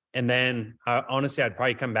then. And then honestly, I'd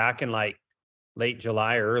probably come back in like late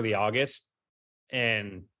July or early August.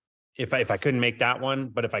 And if I couldn't make that one,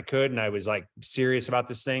 but if I could, and I was like serious about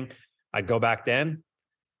this thing, I'd go back then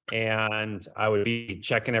and I would be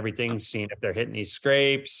checking everything, seeing if they're hitting these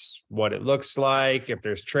scrapes, what it looks like, if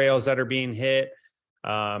there's trails that are being hit.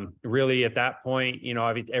 Really at that point,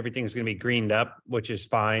 everything's going to be greened up, which is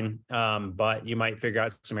fine. But you might figure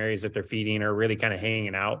out some areas that they're feeding or really kind of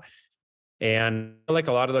hanging out. And I feel like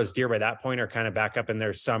a lot of those deer by that point are kind of back up in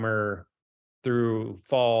their summer through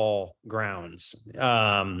fall grounds.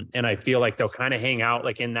 And I feel like they'll kind of hang out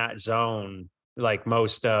like in that zone, like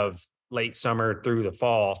most of late summer through the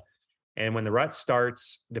fall. And when the rut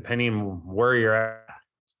starts, depending on where you're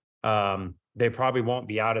at, they probably won't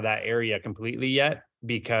be out of that area completely yet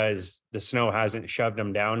because the snow hasn't shoved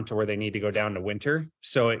them down to where they need to go down to winter.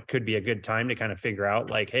 So it could be a good time to kind of figure out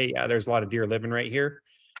like, hey, yeah, there's a lot of deer living right here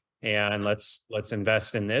and let's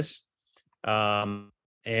invest in this. And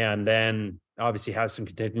then obviously have some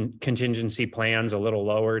contingency plans a little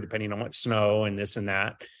lower, depending on what snow and this and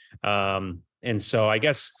that. And so I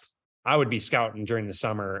guess I would be scouting during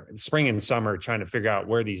the spring and summer, trying to figure out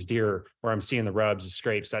where these deer, where I'm seeing the rubs, the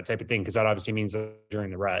scrapes, that type of thing. Cause that obviously means during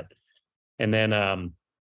the rut. And then,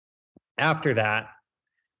 after that,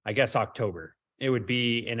 I guess October, it would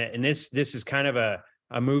be, and this is kind of a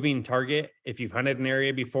moving target. If you've hunted an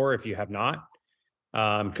area before, if you have not,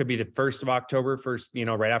 could be the 1st of October,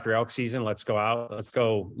 right after elk season. Let's go out, let's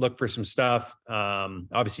go look for some stuff.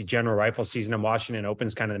 Obviously general rifle season in Washington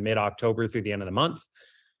opens kind of the mid-October through the end of the month.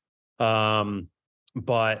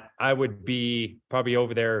 But I would be probably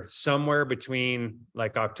over there somewhere between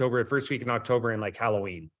like October, first week in October and like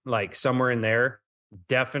Halloween, like somewhere in there,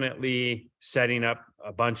 definitely setting up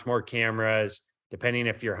a bunch more cameras, depending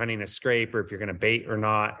if you're hunting a scrape or if you're going to bait or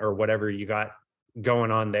not, or whatever you got going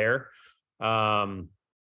on there. I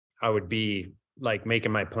would be like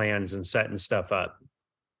making my plans and setting stuff up,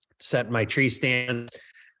 setting my tree stand.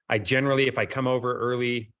 I generally, if I come over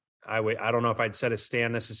early, I don't know if I'd set a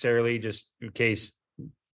stand necessarily just in case,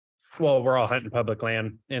 well, we're all hunting public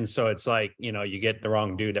land. And so it's like, you get the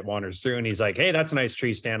wrong dude that wanders through and he's like, hey, that's a nice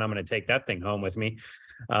tree stand. I'm going to take that thing home with me.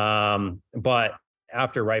 But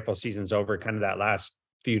after rifle season's over, kind of that last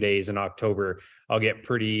few days in October, I'll get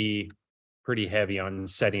pretty heavy on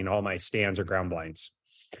setting all my stands or ground blinds.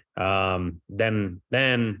 Then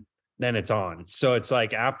it's on. So it's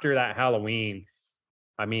like after that Halloween,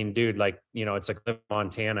 I mean, dude, like, it's like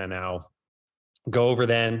Montana now. Go over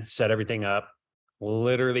then, set everything up,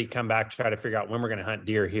 literally come back, try to figure out when we're going to hunt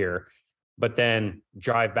deer here, but then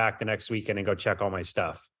drive back the next weekend and go check all my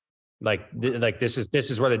stuff. Like this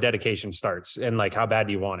is where the dedication starts. And like, how bad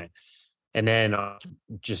do you want it? And then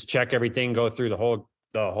just check everything, go through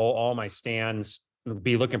all my stands,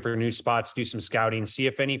 be looking for new spots, do some scouting, see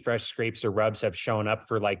if any fresh scrapes or rubs have shown up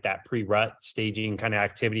for like that pre-rut staging kind of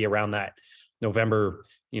activity around that November,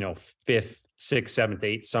 5th, 6th, 7th,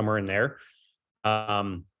 8th, somewhere in there.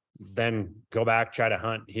 Then go back, try to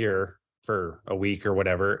hunt here for a week or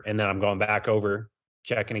whatever. And then I'm going back over,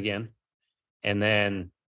 checking again. And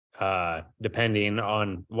then, depending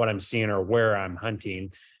on what I'm seeing or where I'm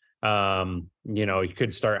hunting, you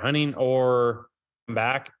could start hunting or come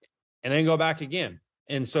back and then go back again.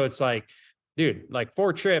 And so it's like, dude, like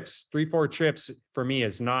 4 trips for me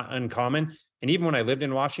is not uncommon. And even when I lived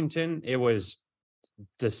in Washington, it was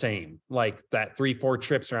the same, like that 3-4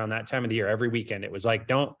 trips around that time of the year, every weekend. It was like,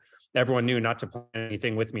 don't everyone knew not to plan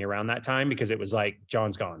anything with me around that time because it was like,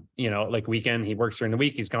 John's gone, like weekend, he works during the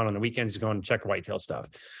week. He's gone on the weekends. He's going to check whitetail stuff.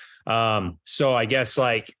 So I guess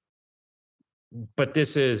but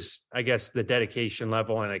this is, I guess, the dedication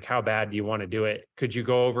level and like, how bad do you want to do it? Could you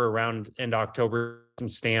go over around end October, some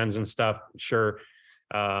stands and stuff? Sure.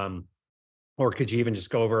 Or could you even just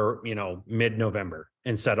go over, mid-November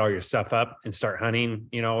and set all your stuff up and start hunting,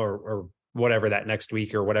 or whatever that next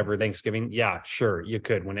week or whatever, Thanksgiving? Yeah, sure. You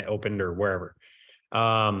could when it opened or wherever.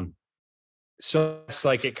 So it's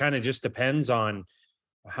like, it kind of just depends on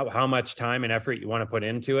how much time and effort you want to put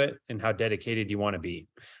into it and how dedicated you want to be.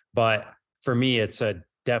 But for me, it's a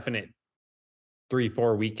definite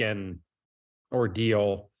 3-4 weekend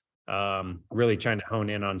ordeal. Really trying to hone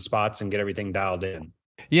in on spots and get everything dialed in.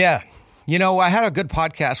 Yeah. I had a good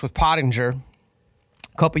podcast with Pottinger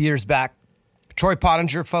a couple years back. Troy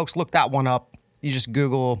Pottinger, folks, look that one up. You just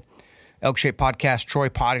Google Elk Shape Podcast, Troy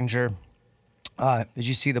Pottinger. Did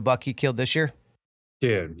you see the buck he killed this year?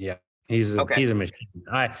 Dude, yeah. He's a machine.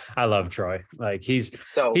 I love Troy. Like he's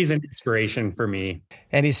an inspiration for me.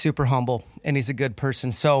 And he's super humble and he's a good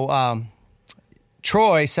person. So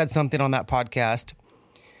Troy said something on that podcast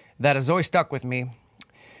that has always stuck with me.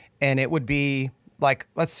 And it would be like,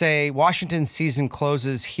 let's say Washington season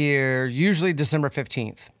closes here, usually December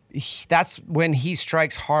 15th. That's when he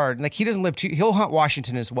strikes hard. Like he doesn't he'll hunt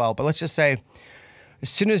Washington as well. But let's just say as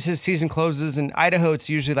soon as his season closes in Idaho, it's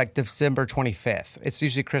usually like December 25th. It's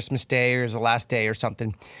usually Christmas Day or is the last day or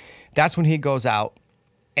something. That's when he goes out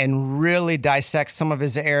and really dissects some of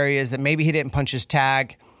his areas that maybe he didn't punch his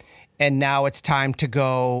tag. And now it's time to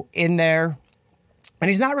go in there. And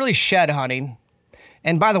he's not really shed hunting.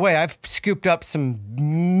 And by the way, I've scooped up some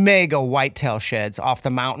mega whitetail sheds off the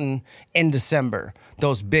mountain in December.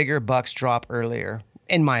 Those bigger bucks drop earlier,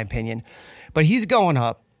 in my opinion. But he's going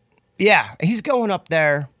up. Yeah, he's going up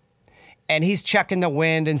there and he's checking the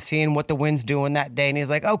wind and seeing what the wind's doing that day. And he's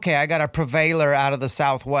like, okay, I got a prevailer out of the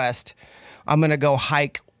southwest. I'm going to go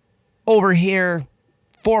hike over here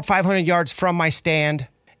 400 or 500 yards from my stand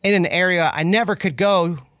in an area I never could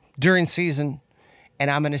go during season. And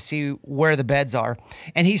I'm going to see where the beds are.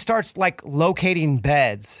 And he starts like locating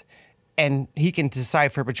beds and he can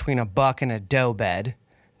decipher between a buck and a doe bed.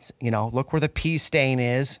 Look where the pea stain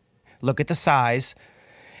is. Look at the size.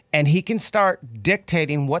 And he can start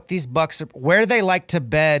dictating what these bucks, where they like to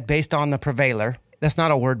bed based on the prevailer. That's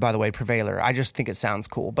not a word, by the way, prevailer. I just think it sounds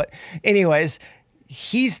cool. But anyways,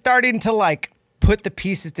 he's starting to like put the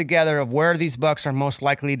pieces together of where these bucks are most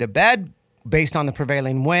likely to bed based on the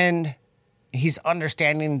prevailing wind. He's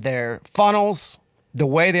understanding their funnels, the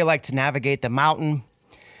way they like to navigate the mountain.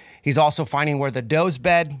 He's also finding where the does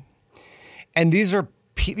bed. And these are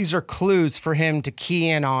clues for him to key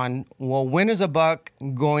in on, well, when is a buck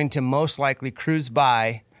going to most likely cruise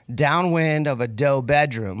by downwind of a doe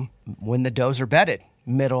bedroom when the does are bedded,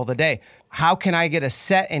 middle of the day? How can I get a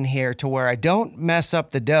set in here to where I don't mess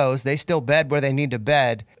up the does? They still bed where they need to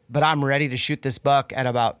bed, but I'm ready to shoot this buck at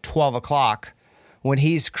about 12 o'clock when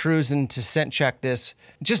he's cruising to scent check this.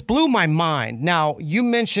 Just blew my mind. Now, you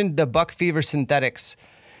mentioned the Buck Fever Synthetics.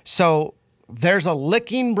 So there's a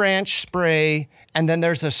licking branch spray, and then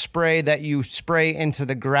there's a spray that you spray into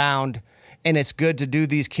the ground, and it's good to do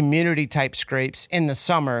these community type scrapes in the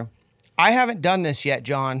summer. I haven't done this yet,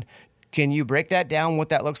 John. Can you break that down, what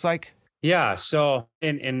that looks like? Yeah. So,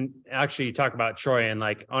 and actually you talk about Troy, and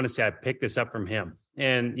like, honestly, I picked this up from him.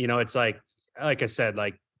 And, it's like I said,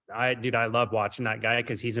 like, I love watching that guy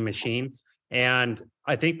because he's a machine. And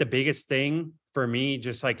I think the biggest thing for me,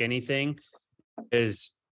 just like anything,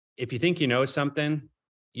 is if you think you know something,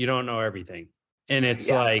 you don't know everything. And it's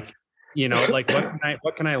like, like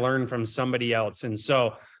what can I learn from somebody else? And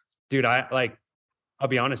so, dude, I'll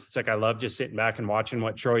be honest, it's like I love just sitting back and watching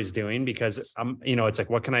what Troy's doing because it's like,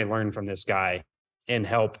 what can I learn from this guy and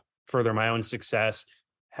help further my own success?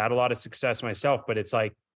 Had a lot of success myself, but it's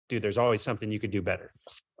like, dude, there's always something you could do better.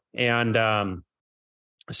 And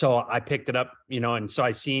so I picked it up, and so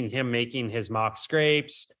I seen him making his mock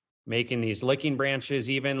scrapes, making these licking branches,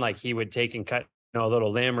 even like he would take and cut a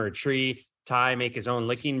little limb or a tree, tie, make his own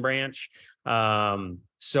licking branch.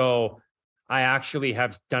 So I actually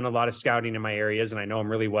have done a lot of scouting in my areas and I know them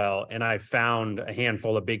really well. And I found a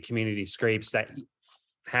handful of big community scrapes that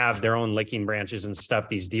have their own licking branches and stuff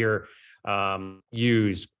these deer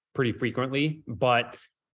use pretty frequently. But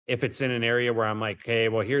if it's in an area where I'm like, hey,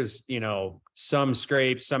 well, here's, some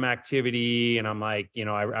scrapes, some activity, and I'm like,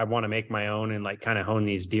 I want to make my own and like kind of hone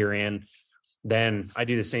these deer in, then I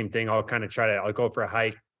do the same thing. I'll kind of I'll go for a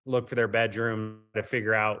hike, look for their bedroom to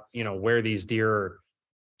figure out, where these deer are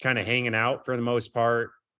kind of hanging out for the most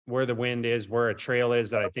part, where the wind is, where a trail is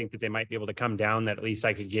that I think that they might be able to come down, that at least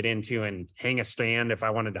I could get into and hang a stand if I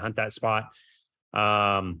wanted to hunt that spot.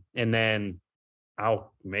 And then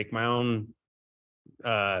I'll make my own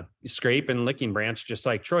scrape and licking branch, just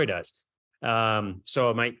like Troy does. So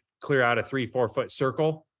I might clear out a 3-4 foot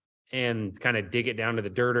circle and kind of dig it down to the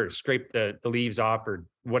dirt, or scrape the leaves off, or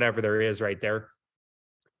whatever there is right there.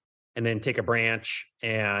 And then take a branch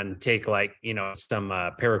and take like, some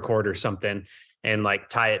paracord or something, and like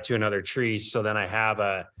tie it to another tree. So then I have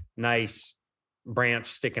a nice branch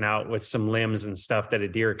sticking out with some limbs and stuff that a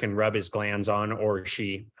deer can rub his glands on, or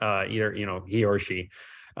she, either, he or she,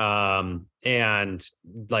 and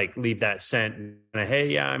like leave that scent and hey,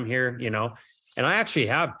 yeah, I'm here, and I actually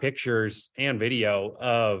have pictures and video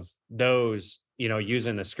of those,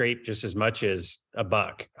 using the scrape just as much as a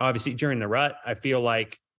buck. Obviously during the rut, I feel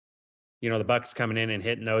like, the buck's coming in and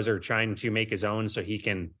hitting those, or trying to make his own so he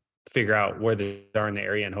can figure out where they are in the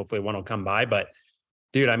area, and hopefully one will come by. But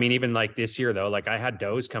dude, I mean, even like this year though, like I had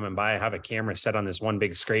does coming by. I have a camera set on this one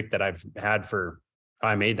big scrape that I've had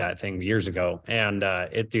I made that thing years ago, and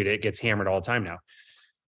it gets hammered all the time now.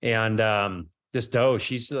 And this doe,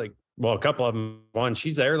 she's like, well, a couple of them,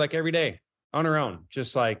 she's there like every day on her own,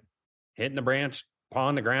 just like hitting the branch,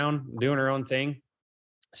 pawing the ground, doing her own thing.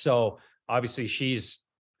 So obviously she's,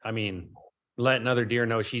 letting other deer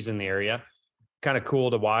know she's in the area. Kind of cool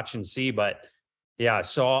to watch and see. But yeah,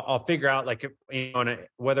 so I'll figure out like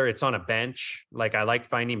whether it's on a bench. Like I like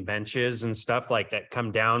finding benches and stuff like that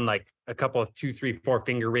come down like a couple of 2, 3, 4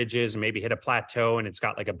 finger ridges, and maybe hit a plateau, and it's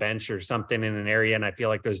got like a bench or something in an area. And I feel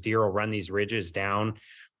like those deer will run these ridges down,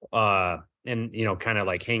 and kind of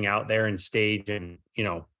like hang out there and stage and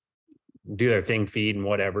do their thing, feed and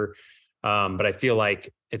whatever. But I feel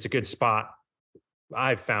like it's a good spot.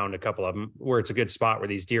 I've found a couple of them where it's a good spot where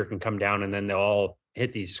these deer can come down, and then they'll all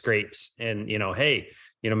hit these scrapes, and hey,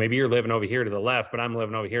 maybe you're living over here to the left, but I'm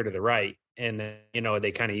living over here to the right. And then,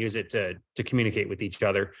 they kind of use it to communicate with each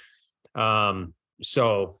other.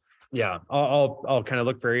 So yeah, I'll kind of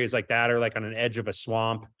look for areas like that, or like on an edge of a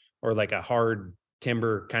swamp, or like a hard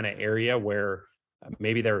timber kind of area where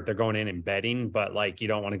maybe they're going in and bedding, but like you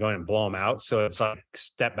don't want to go in and blow them out. So it's like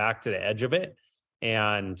step back to the edge of it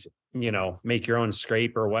and make your own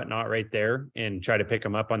scrape or whatnot right there, and try to pick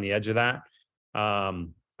them up on the edge of that.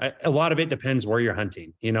 A lot of it depends where you're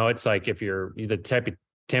hunting. It's like if you're the type of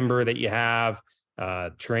timber that you have,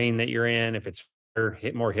 terrain that you're in, if it's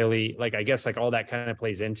more hilly, like I guess like all that kind of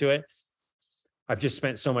plays into it. I've just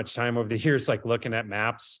spent so much time over the years, like looking at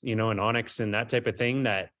maps, and Onyx and that type of thing,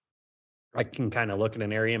 that I can kind of look at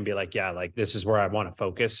an area and be like, yeah, like this is where I want to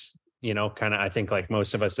focus, kind of, I think like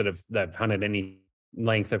most of us that have hunted any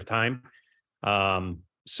length of time.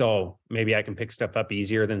 So maybe I can pick stuff up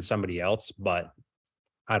easier than somebody else, but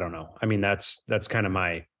I don't know. That's kind of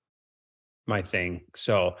my thing.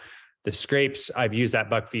 So the scrapes, I've used that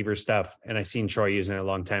buck fever stuff, and I seen Troy using it a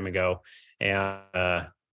long time ago, and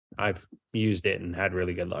I've used it and had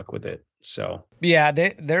really good luck with it. So yeah,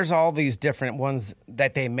 there's all these different ones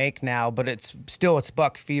that they make now, but it's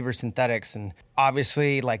buck fever synthetics. And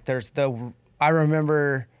obviously like I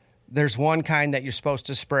remember there's one kind that you're supposed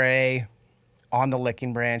to spray on the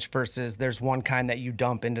licking branch versus there's one kind that you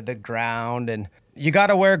dump into the ground, and you got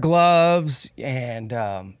to wear gloves, and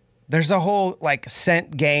there's a whole like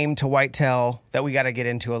scent game to whitetail that we got to get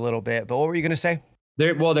into a little bit. But what were you going to say?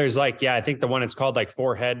 There's like, yeah, I think the one it's called like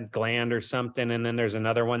forehead gland or something. And then there's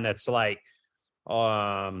another one that's like,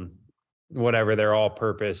 whatever, they're all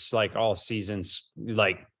purpose, like all seasons,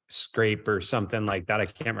 like scrape or something like that. I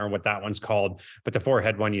can't remember what that one's called, but the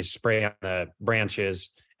forehead one you spray on the branches.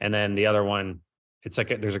 And then the other one, it's like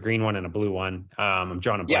there's a green one and a blue one. I'm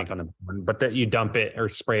drawing a blank on the one, but that you dump it or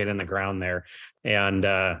spray it in the ground there. And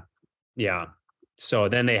yeah. So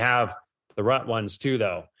then they have the rut ones too,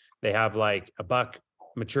 though. They have like a buck,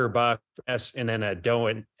 mature buck, and then a doe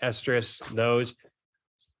and estrus. Those,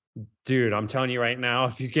 dude, I'm telling you right now,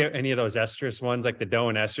 if you get any of those estrus ones, like the doe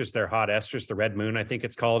and estrus, they're hot estrus, the red moon, I think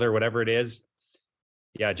it's called, or whatever it is.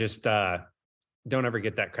 Yeah, just don't ever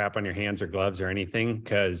get that crap on your hands or gloves or anything,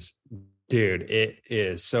 because dude, it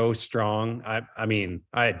is so strong. I mean,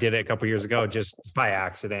 I did it a couple years ago just by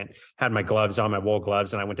accident. Had my gloves on, my wool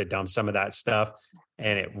gloves, and I went to dump some of that stuff,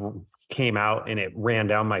 and it came out and it ran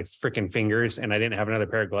down my freaking fingers, and I didn't have another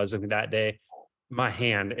pair of gloves with me that day. My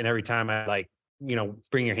hand, and every time I like,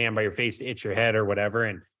 bring your hand by your face to itch your head or whatever,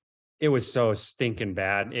 and it was so stinking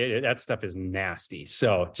bad. That stuff is nasty.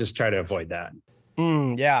 So just try to avoid that.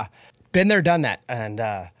 Yeah, been there, done that. And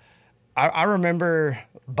I remember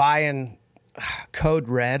buying Code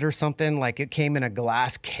Red or something. Like it came in a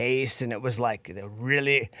glass case, and it was like it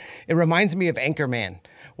reminds me of Anchorman,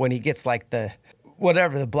 when he gets like the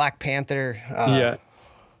Black Panther.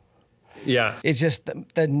 Yeah. It's just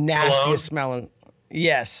the nastiest smelling.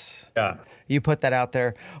 Yes. Yeah. You put that out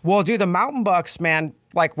there. Well, dude, the mountain bucks, man,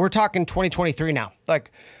 like we're talking 2023 now.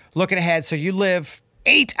 Like looking ahead. So you live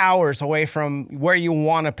 8 hours away from where you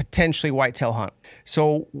want to potentially whitetail hunt.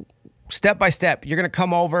 So step by step, you're going to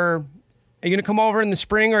come over. Are you going to come over in the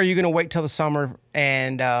spring or are you going to wait till the summer?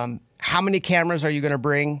 And how many cameras are you going to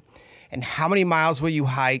bring? And how many miles will you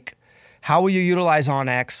hike? How will you utilize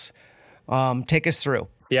OnX? Take us through.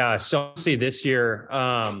 Yeah. So see this year,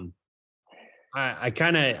 I've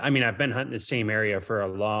been hunting the same area for a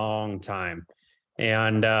long time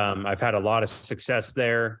and I've had a lot of success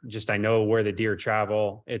there. Just, I know where the deer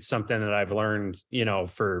travel. It's something that I've learned,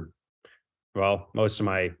 for, most of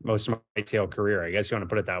my tail career, I guess you want to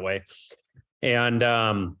put it that way. And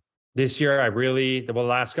this year the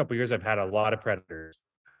last couple of years, I've had a lot of predators.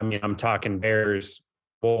 I mean, I'm talking bears,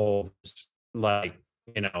 wolves, like,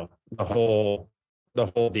 the whole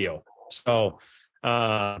deal. So,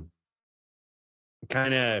 kind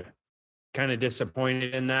of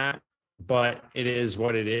disappointed in that, but it is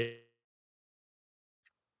what it is.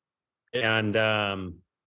 And, did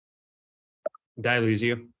I lose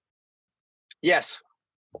you? Yes.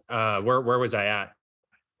 Where was I at?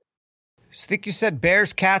 I think you said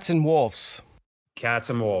bears, cats, and wolves. Cats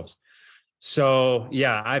and wolves. So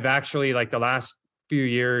yeah, I've actually, like the last few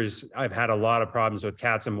years, I've had a lot of problems with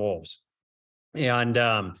cats and wolves and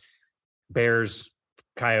bears,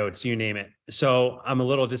 coyotes, you name it. So I'm a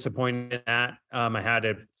little disappointed in that. I had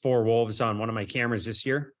 4 wolves on one of my cameras this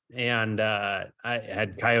year, and I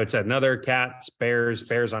had coyotes at another, cats,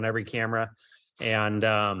 bears on every camera.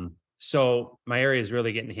 And so my area is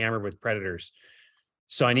really getting hammered with predators.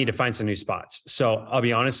 So I need to find some new spots. So I'll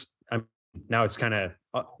be honest, now it's kind of,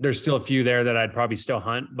 there's still a few there that I'd probably still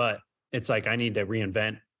hunt, but it's like, I need to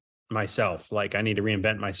reinvent myself. Like I need to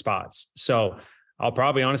reinvent my spots. So I'll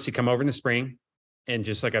probably honestly come over in the spring, and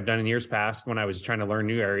just like I've done in years past when I was trying to learn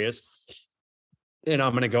new areas, and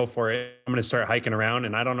I'm going to go for it. I'm going to start hiking around,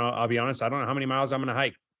 and I don't know, I'll be honest, I don't know how many miles I'm going to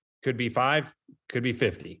hike. Could be 5, could be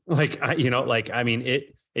 50.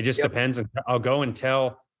 It just depends. And I'll go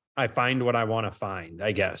until I find what I want to find,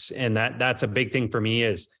 I guess. And that's a big thing for me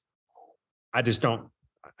is I don't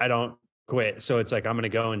quit. So it's like, I'm going to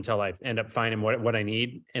go until I end up finding what I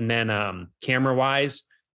need. And then camera wise,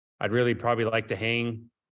 I'd really probably like to hang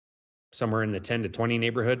somewhere in the 10 to 20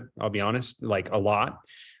 neighborhood. I'll be honest, like a lot.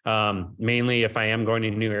 Mainly if I am going to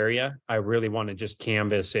a new area, I really want to just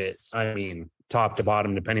canvas it. I mean, top to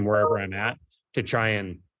bottom, depending wherever I'm at, to try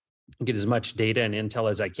and get as much data and intel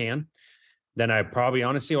as I can. Then I probably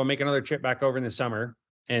honestly will make another trip back over in the summer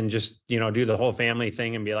and just, do the whole family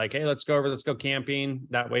thing and be like, hey, let's go camping.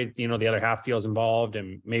 That way, the other half feels involved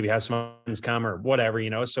and maybe have some friends come or whatever,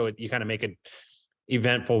 so you kind of make an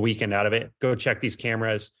eventful weekend out of it. Go check these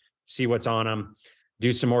cameras, see what's on them,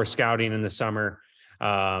 do some more scouting in the summer.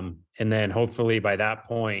 And then hopefully by that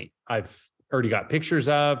point, I've already got pictures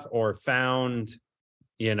of or found,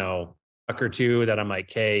 or 2 that I'm like,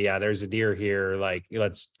 hey, yeah, there's a deer here. Like,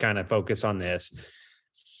 let's kind of focus on this.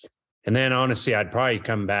 And then honestly, I'd probably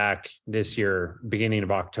come back this year, beginning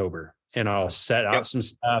of October, and I'll set out some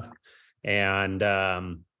stuff. And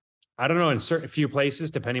I don't know, in certain few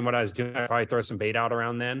places, depending what I was doing, I'd probably throw some bait out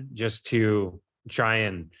around then just to try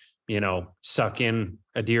and, suck in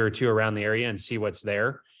a deer or 2 around the area and see what's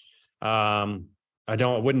there. I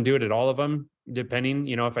wouldn't do it at all of them, depending,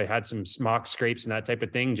 if I had some mock scrapes and that type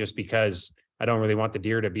of thing, just because I don't really want the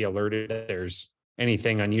deer to be alerted that there's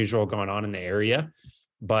anything unusual going on in the area.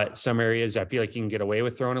 But some areas I feel like you can get away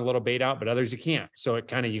with throwing a little bait out, but others you can't. So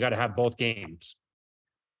you got to have both games.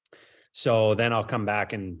 So then I'll come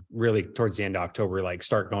back and really towards the end of October, like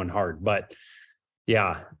start going hard. But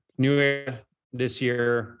yeah, new area this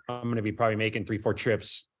year, I'm going to be probably making 3-4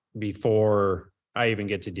 trips before I even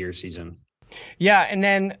get to deer season. Yeah. And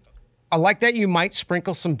then I like that you might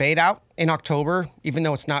sprinkle some bait out in October, even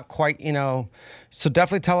though it's not quite, so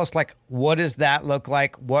definitely tell us, like, what does that look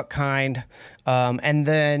like? What kind? And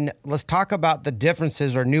then let's talk about the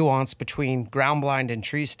differences or nuance between ground blind and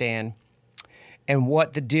tree stand and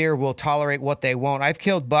what the deer will tolerate, what they won't. I've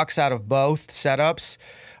killed bucks out of both setups.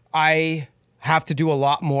 I have to do a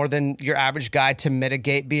lot more than your average guy to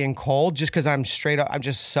mitigate being cold just because I'm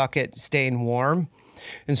just suck at staying warm.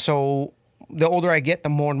 And so the older I get, the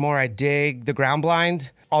more and more I dig the ground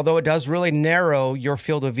blind, although it does really narrow your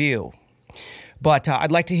field of view. But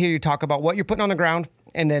I'd like to hear you talk about what you're putting on the ground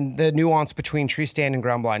and then the nuance between tree stand and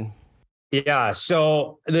ground blind. Yeah.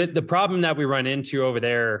 So the problem that we run into over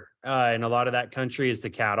there in a lot of that country is the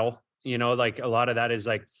cattle. like a lot of that is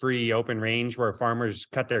like free open range where farmers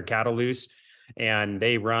cut their cattle loose and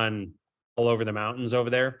they run all over the mountains over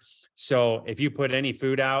there. So if you put any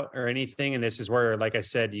food out or anything, and this is where, like I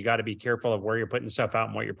said, you got to be careful of where you're putting stuff out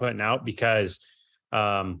and what you're putting out, because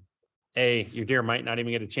your deer might not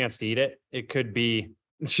even get a chance to eat it. It could be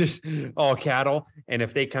just all cattle. And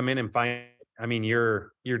if they come in and find, I mean,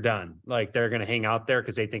 you're done. Like they're going to hang out there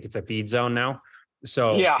because they think it's a feed zone now.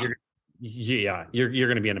 So you're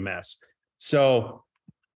going to be in a mess. So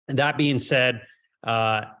that being said,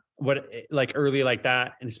 what like early like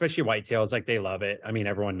that, and especially whitetails, like they love it. I mean,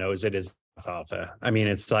 everyone knows it is alfalfa. I mean,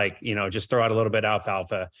 it's like, just throw out a little bit of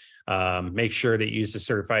alfalfa. Make sure that you use the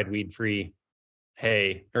certified weed-free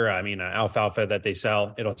hay, or alfalfa that they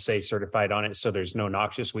sell. It'll say certified on it, so there's no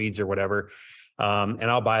noxious weeds or whatever. And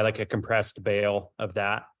I'll buy like a compressed bale of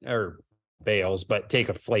that, or bales, but take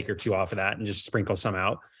a flake or two off of that and just sprinkle some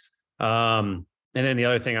out. And then the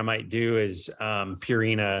other thing I might do is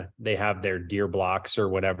Purina, they have their deer blocks or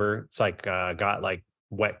whatever. It's like got like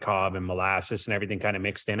wet cob and molasses and everything kind of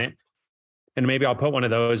mixed in it. And maybe I'll put one of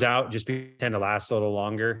those out, just tend to last a little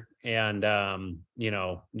longer, and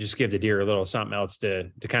just give the deer a little something else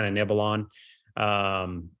to kind of nibble on.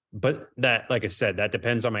 But that, like I said, that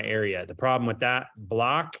depends on my area. The problem with that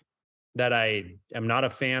block that I am not a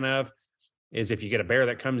fan of is if you get a bear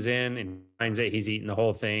that comes in and finds it, he's eating the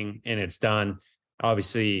whole thing and it's done.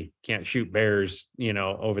 Obviously can't shoot bears,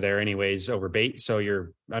 over there anyways, over bait. So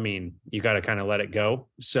you got to kind of let it go.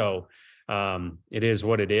 So it is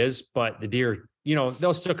what it is, but the deer,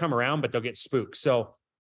 they'll still come around, but they'll get spooked. So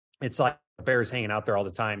it's like bears hanging out there all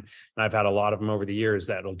the time. And I've had a lot of them over the years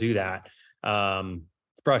that'll do that.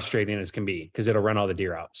 Frustrating as can be, because it'll run all the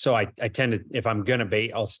deer out. So I tend to, if I'm going to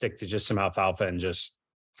bait, I'll stick to just some alfalfa and just,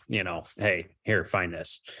 hey, here, find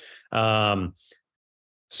this.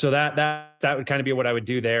 So that would kind of be what I would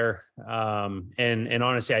do there. And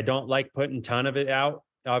honestly, I don't like putting a ton of it out.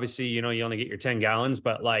 Obviously, you only get your 10 gallons,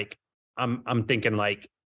 but like, I'm thinking like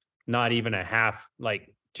not even a half,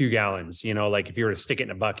 like 2 gallons, like if you were to stick it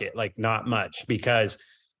in a bucket, like not much, because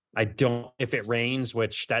if it rains,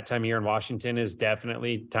 which that time of year in Washington is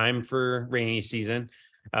definitely time for rainy season.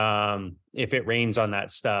 If it rains on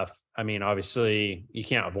that stuff, obviously you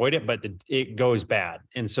can't avoid it, but it goes bad.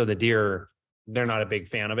 And so the deer, they're not a big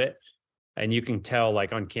fan of it. And you can tell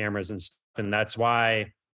like on cameras and stuff. And that's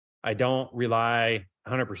why I don't rely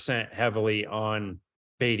 100% heavily on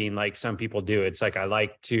baiting like some people do. It's like I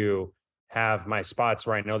like to have my spots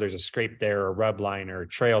where I know there's a scrape there, or a rub line, or a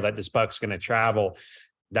trail that this buck's going to travel.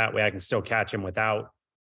 That way I can still catch him without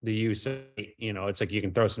the use of, it's like you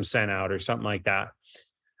can throw some scent out or something like that.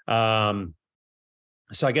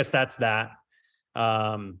 So I guess that's that.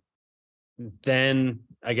 Then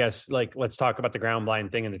I guess like, let's talk about the ground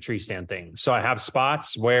blind thing and the tree stand thing. So I have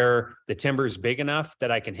spots where the timber is big enough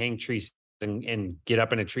that I can hang trees and get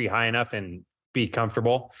up in a tree high enough and be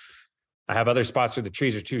comfortable. I have other spots where the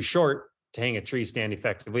trees are too short to hang a tree stand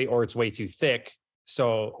effectively, or it's way too thick.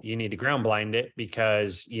 So you need to ground blind it,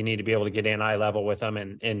 because you need to be able to get in eye level with them.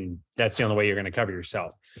 And that's the only way you're going to cover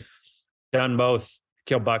yourself. Done both,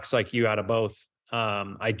 kill bucks like you out of both.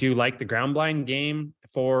 I do like the ground blind game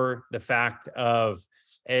for the fact of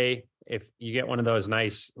if you get one of those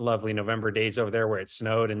nice, lovely November days over there where it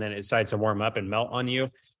snowed and then it decides to warm up and melt on you,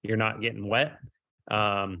 you're not getting wet,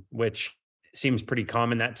 which seems pretty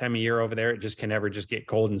common that time of year over there. It just can never just get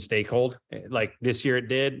cold and stay cold. Like this year it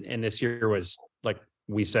did. And this year was, like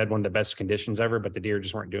we said, one of the best conditions ever, but the deer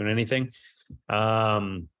just weren't doing anything.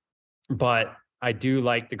 But I do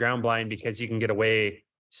like the ground blind because you can get away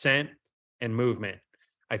scent and movement.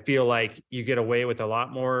 I feel like you get away with a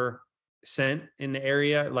lot more scent in the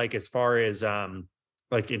area. Like as far as,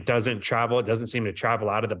 like it doesn't seem to travel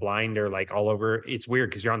out of the blind or like all over. It's weird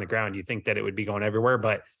because you're on the ground. You think that it would be going everywhere,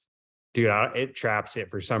 but dude, it traps it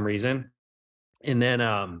for some reason. And then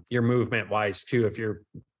your movement wise too, if you're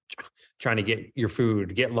trying to get your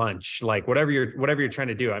food, get lunch, like whatever you're trying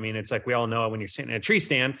to do. It's like, we all know when you're sitting in a tree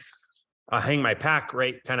stand, I hang my pack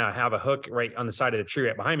right, kind of have a hook right on the side of the tree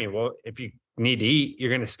right behind me. Well, if you need to eat, you're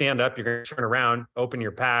going to stand up, you're going to turn around, open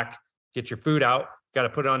your pack, get your food out, got to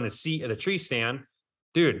put it on the seat of the tree stand.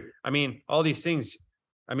 Dude, all these things,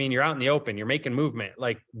 you're out in the open, you're making movement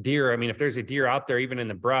like deer. If there's a deer out there, even in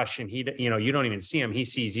the brush, and he, you don't even see him, he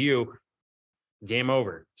sees you, game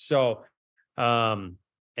over. So, and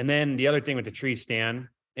then the other thing with the tree stand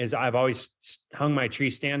is I've always hung my tree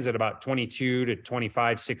stands at about 22 to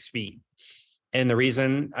 25, 6 feet. And the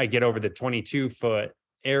reason I get over the 22-foot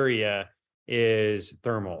area is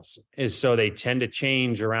thermals, is so they tend to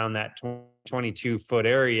change around that 22-foot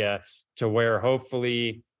area to where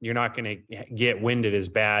hopefully you're not going to get winded as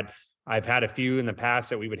bad. I've had a few in the past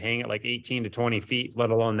that we would hang at like 18 to 20 feet, let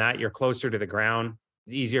alone that. You're closer to the ground,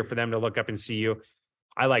 easier for them to look up and see you.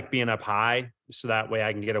 I like being up high so that way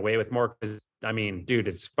I can get away with more. Because I mean, dude,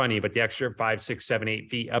 it's funny, but the extra 5, 6, 7, 8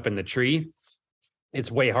 feet up in the tree,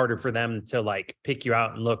 it's way harder for them to like pick you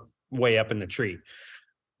out and look way up in the tree.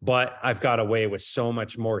 But I've got away with so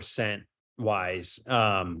much more scent wise,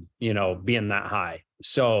 being that high.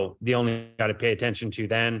 So the only got to pay attention to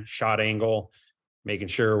then shot angle, making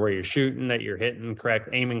sure where you're shooting that you're hitting correct,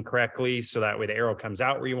 aiming correctly. So that way the arrow comes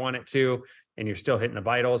out where you want it to, and you're still hitting the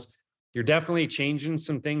vitals. You're definitely changing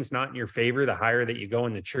some things, not in your favor, the higher that you go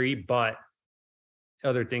in the tree, but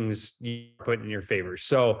other things you put in your favor.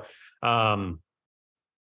 So, that's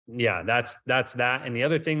that. And the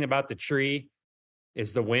other thing about the tree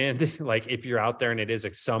is the wind. Like if you're out there and it is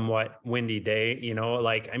a somewhat windy day,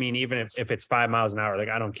 even if it's 5 miles an hour, like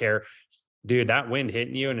I don't care, dude, that wind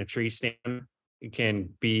hitting you in a tree stand can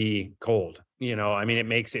be cold. It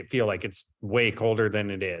makes it feel like it's way colder than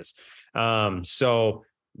it is. So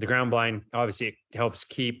the ground blind, obviously it helps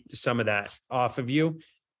keep some of that off of you.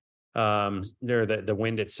 The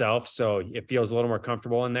wind itself. So it feels a little more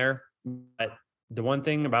comfortable in there. But the one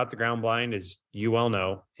thing about the ground blind is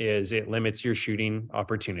is it limits your shooting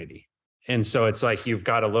opportunity. And so it's like, you've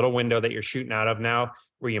got a little window that you're shooting out of now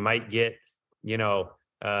where you might get,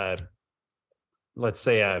 let's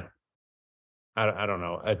say a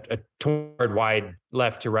 20-yard wide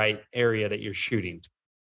left to right area that you're shooting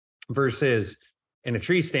versus in a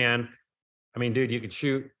tree stand. I mean, dude, you could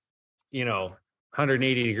shoot,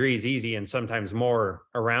 180 degrees easy and sometimes more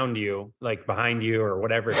around you, like behind you or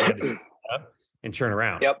whatever, if you had to stand up and turn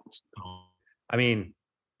around. Yep. So,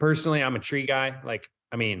 personally, I'm a tree guy.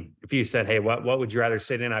 If you said, hey, what would you rather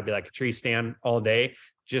sit in? I'd be like a tree stand all day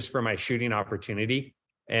just for my shooting opportunity.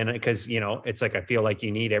 And because, it's like, I feel like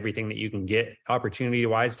you need everything that you can get opportunity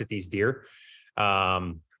wise at these deer.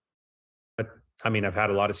 I've had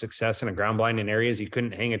a lot of success in a ground blind in areas you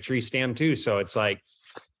couldn't hang a tree stand too. So it's like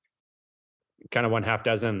kind of one half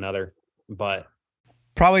dozen another, but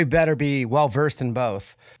probably better be well-versed in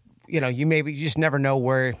both. You just never know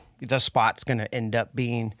where the spot's going to end up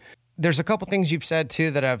being. There's a couple things you've said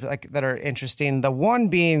too that are interesting. The one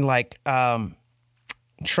being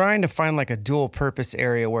trying to find like a dual purpose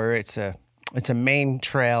area where it's a main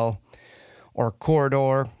trail or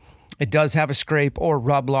corridor. It does have a scrape or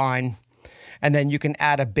rub line. And then you can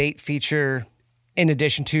add a bait feature in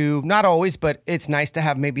addition to, not always, but it's nice to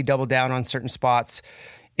have maybe double down on certain spots.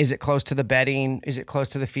 Is it close to the bedding? Is it close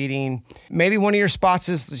to the feeding? Maybe one of your spots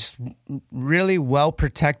is just really well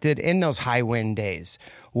protected in those high wind days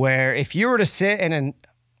where if you were to sit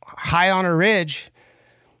high on a ridge,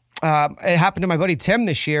 it happened to my buddy Tim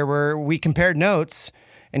this year where we compared notes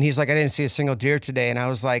and he's like, I didn't see a single deer today. And I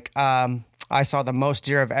was like, I saw the most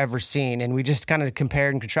deer I've ever seen. And we just kind of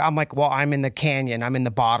compared and contrasted. I'm like, well, I'm in the canyon. I'm in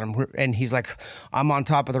the bottom. And he's like, I'm on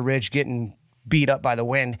top of the ridge getting beat up by the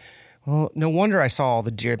wind. Well, no wonder I saw all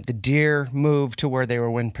the deer. The deer moved to where they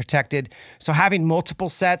were wind protected. So having multiple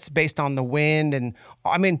sets based on the wind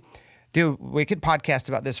dude, we could podcast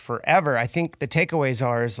about this forever. I think the takeaways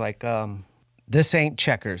are this ain't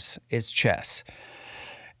checkers, it's chess.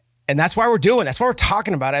 And that's why that's why we're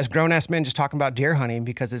talking about it as grown-ass men, just talking about deer hunting,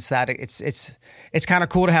 because it's kind of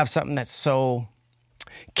cool to have something that's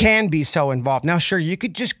can be so involved. Now, sure, you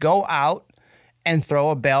could just go out and throw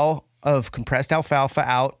a bale of compressed alfalfa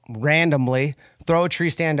out randomly, throw a tree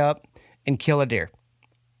stand up and kill a deer.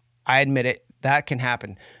 I admit it, that can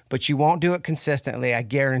happen, but you won't do it consistently. I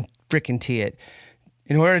guarantee it.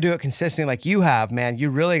 In order to do it consistently like you have, man, you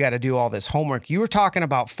really got to do all this homework. You were talking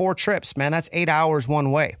about 4 trips, man. That's 8 hours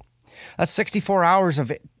one way. That's 64 hours of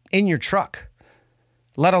it in your truck,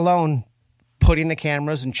 let alone putting the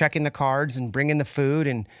cameras and checking the cards and bringing the food.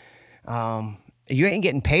 And you ain't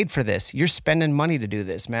getting paid for this. You're spending money to do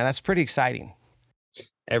this, man. That's pretty exciting.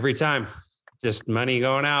 Every time, just money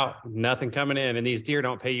going out, nothing coming in. And these deer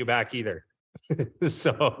don't pay you back either.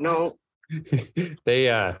 So no, they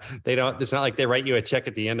don't, it's not like they write you a check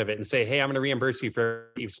at the end of it and say, hey, I'm going to reimburse you for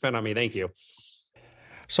what you've spent on me. Thank you.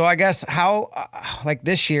 So I guess how, like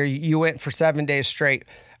this year, you went for 7 days straight.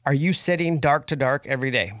 Are you sitting dark to dark every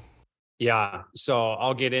day? Yeah. So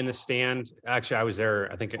I'll get in the stand. Actually, I was there,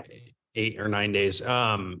 I think 8 or 9 days.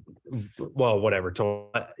 Well, whatever.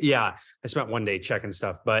 Yeah. I spent 1 day checking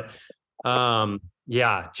stuff, but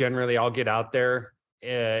generally I'll get out there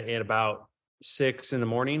at about 6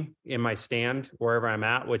 a.m. in my stand, wherever I'm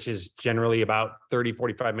at, which is generally about 30,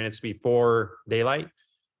 45 minutes before daylight.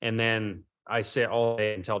 And then I sit all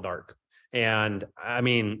day until dark. And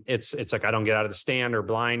it's like, I don't get out of the stand or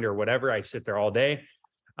blind or whatever. I sit there all day.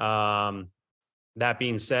 That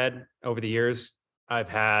being said, over the years, I've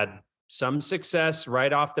had some success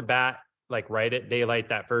right off the bat, like right at daylight,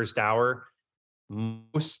 that first hour.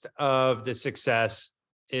 Most of the success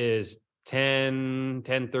is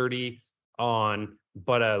 10:30 on,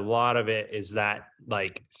 but a lot of it is that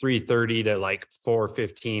like 3:30 to like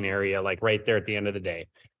 4:15 area, like right there at the end of the day.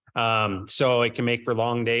 So it can make for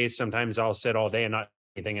long days. Sometimes I'll sit all day and not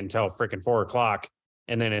do anything until freaking 4 o'clock.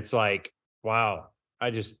 And then it's like, wow,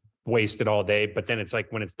 I just wasted all day. But then it's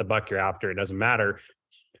like when it's the buck you're after, it doesn't matter.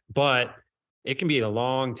 But it can be a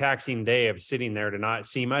long taxing day of sitting there to not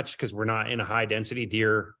see much because we're not in a high density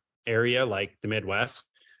deer area like the Midwest.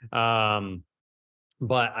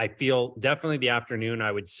 But I feel definitely the afternoon,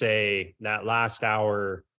 I would say that last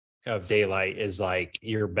hour of daylight is like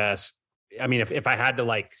your best. I mean, if I had to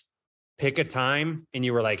like pick a time and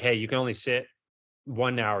you were like, hey, you can only sit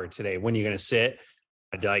 1 hour today, when are you going to sit?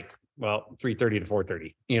 I'd be like, well, 3:30 to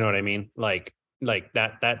 4:30. You know what I mean? Like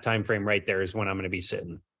that time frame right there is when I'm going to be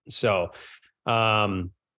sitting. So,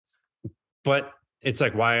 but it's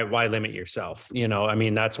like, why limit yourself? You know, I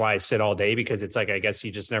mean, that's why I sit all day, because it's like, I guess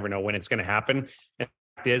you just never know when it's going to happen. And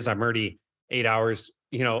the fact is, I'm already 8 hours,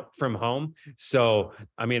 you know, from home. So,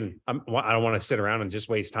 I mean, I don't want to sit around and just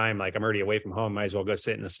waste time. Like I'm already away from home. Might as well go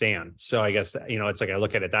sit in the stand. So I guess, you know, it's like, I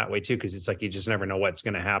look at it that way too, because it's like, you just never know what's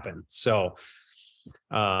going to happen. So,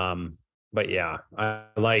 but yeah, I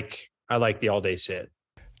like the all day sit.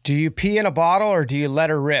 Do you pee in a bottle or do you let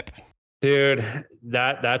her rip? Dude,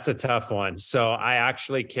 that's a tough one. So I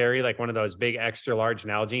actually carry like one of those big extra large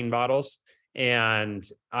Nalgene bottles, and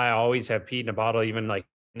I always have peed in a bottle, even like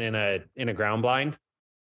in a ground blind.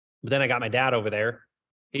 But then I got my dad over there.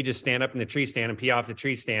 He just stand up in the tree stand and pee off the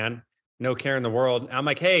tree stand. No care in the world. I'm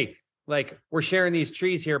like, hey, like we're sharing these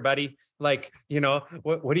trees here, buddy. Like, you know,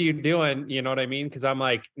 what are you doing? You know what I mean? Because I'm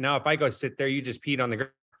like, now if I go sit there, you just peed on the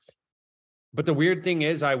ground. But the weird thing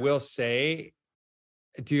is, I will say,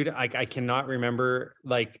 dude, I cannot remember,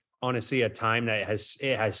 like, honestly, a time that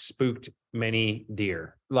it has spooked many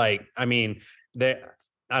deer. Like, I mean, I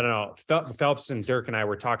don't know, Phelps and Dirk and I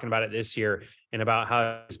were talking about it this year, and about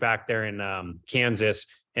how it's back there in Kansas,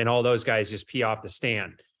 and all those guys just pee off the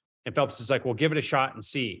stand. And Phelps is like, well, give it a shot and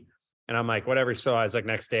see. And I'm like, whatever. So I was like,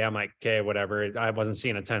 next day, I'm like, okay, whatever. I wasn't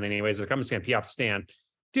seeing a ton anyways. Like, I'm just going to pee off the stand.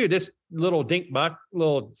 Dude, this little dink buck,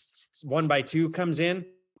 little 1x2 comes in,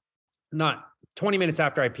 not 20 minutes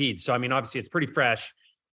after I peed. So, I mean, obviously it's pretty fresh.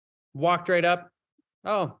 Walked right up.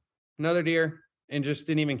 Oh, another deer, and just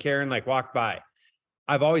didn't even care and like walked by.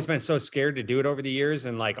 I've always been so scared to do it over the years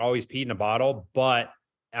and like always peed in a bottle. But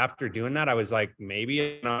after doing that, I was like, maybe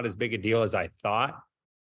it's not as big a deal as I thought.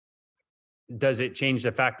 Does it change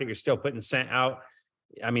the fact that you're still putting scent out?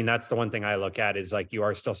 I mean, that's the one thing I look at, is like, you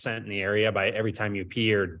are still scent in the area by every time you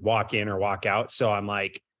pee or walk in or walk out. So I'm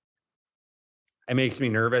like, it makes me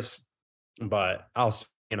nervous, but I'll stay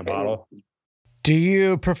in a bottle. Do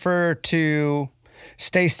you prefer to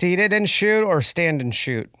stay seated and shoot or stand and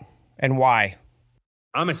shoot, and why?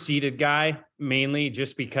 I'm a seated guy, mainly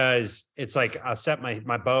just because it's like I'll set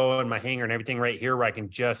my bow and my hanger and everything right here, where I can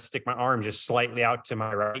just stick my arm just slightly out to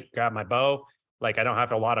my right, grab my bow. Like I don't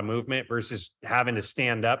have a lot of movement versus having to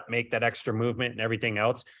stand up, make that extra movement and everything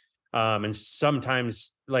else. And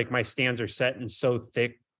sometimes like my stands are set in so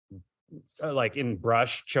thick, like in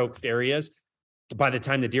brush choked areas. By the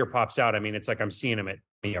time the deer pops out, I mean, it's like I'm seeing him at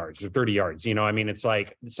 20 yards or 30 yards. You know, I mean, it's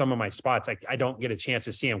like some of my spots, I don't get a chance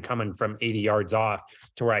to see him coming from 80 yards off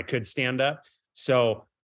to where I could stand up. So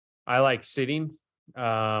I like sitting.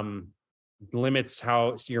 Limits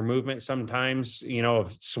how your movement sometimes, you know,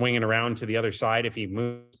 of swinging around to the other side if he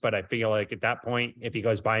moves. But I feel like at that point, if he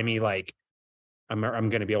goes by me, like I'm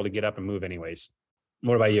going to be able to get up and move anyways.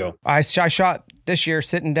 What about you? I shot this year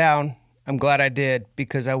sitting down. I'm glad I did,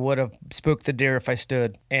 because I would have spooked the deer if I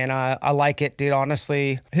stood. And I like it, dude.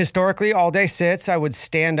 Honestly, historically, all day sits, I would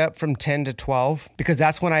stand up from 10 to 12, because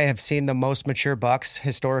that's when I have seen the most mature bucks,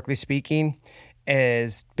 historically speaking,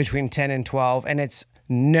 is between 10 and 12. And it's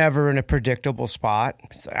never in a predictable spot.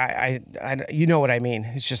 So I you know what I mean?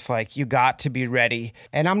 It's just like, you got to be ready.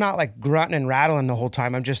 And I'm not like grunting and rattling the whole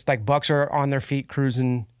time. I'm just like, bucks are on their feet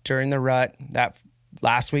cruising during the rut that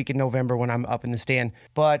last week in November when I'm up in the stand.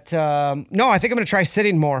 But no, I think I'm going to try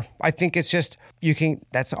sitting more. I think it's just,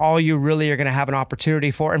 that's all you really are going to have an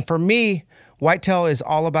opportunity for. And for me, whitetail is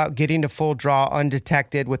all about getting to full draw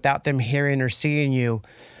undetected without them hearing or seeing you.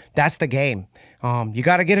 That's the game. You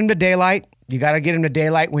got to get them to daylight. You got to get them to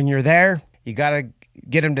daylight when you're there. You got to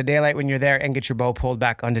get them to daylight when you're there and get your bow pulled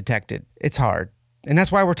back undetected. It's hard. And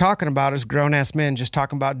that's why we're talking about as grown-ass men, just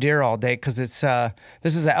talking about deer all day, because it's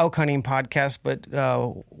this is an elk hunting podcast, but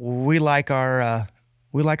we like our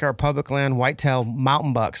We like our public land whitetail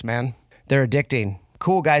mountain bucks, man. They're addicting.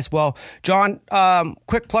 Cool, guys. Well, John,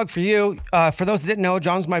 quick plug for you. For those that didn't know,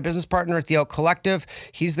 John's my business partner at the Elk Collective.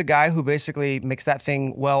 He's the guy who basically makes that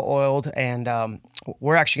thing well-oiled, and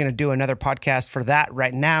we're actually going to do another podcast for that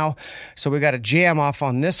right now. So we got a jam off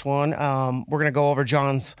on this one. We're going to go over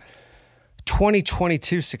John's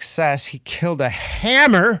 2022 success. He killed a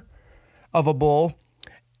hammer of a bull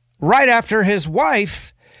right after his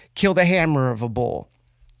wife killed a hammer of a bull,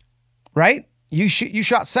 right? You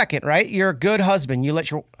shot second, right? You're a good husband.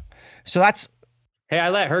 So that's. Hey, I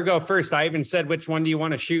let her go first. I even said, which one do you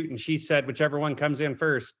want to shoot? And she said, whichever one comes in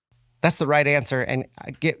first. That's the right answer. And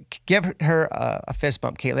give her a fist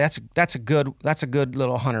bump, Kaylee. That's a good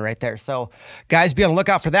little hunter right there. So guys, be on the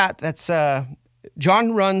lookout for that. That's,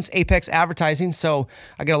 John runs Apex Advertising. So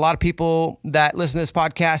I get a lot of people that listen to this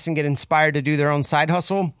podcast and get inspired to do their own side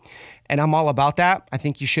hustle. And I'm all about that. I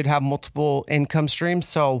think you should have multiple income streams.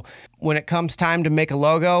 So when it comes time to make a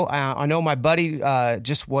logo, I know my buddy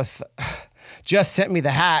just sent me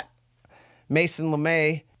the hat, Mason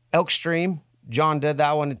LeMay, Elkstream. John did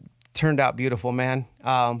that one. It turned out beautiful, man.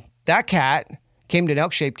 That cat came to an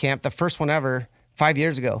elk shape camp, the first one ever, 5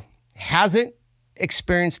 years ago. Hasn't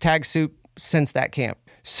experienced tag soup since that camp.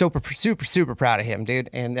 Super proud of him, dude.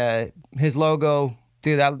 And his logo,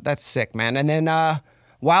 dude, that's sick, man. And then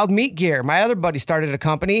Wild Meat Gear. My other buddy started a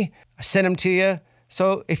company. I sent him to you.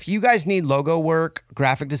 So if you guys need logo work,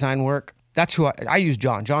 graphic design work, that's who I use.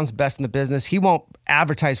 John's best in the business. He won't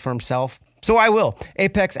advertise for himself. So I will.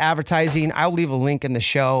 Apex Advertising. I'll leave a link in the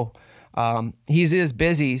show. He is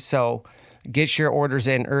busy. So get your orders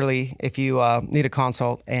in early if you need a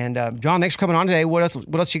consult. And John, thanks for coming on today. What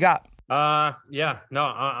else you got? I'm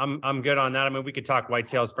good on that. I mean, we could talk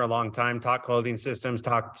whitetails for a long time, talk clothing systems,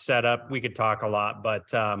 talk setup. We could talk a lot,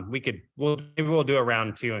 but we'll do a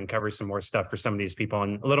round 2 and cover some more stuff for some of these people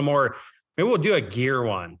and a little more. Maybe we'll do a gear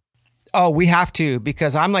one. Oh, we have to,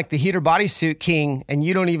 because I'm like the heater bodysuit king and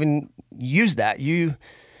you don't even use that. You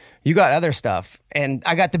got other stuff, and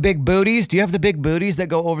I got the big booties. Do you have the big booties that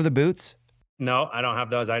go over the boots? No, I don't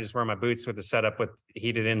have those. I just wear my boots with the setup with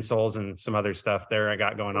heated insoles and some other stuff there I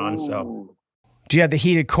got going on. So, do you have the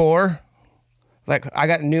heated core? Like I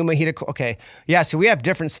got Numa heated core. Okay. Yeah. So we have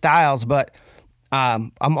different styles, but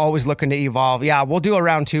I'm always looking to evolve. Yeah. We'll do a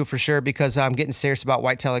round 2 for sure, because I'm getting serious about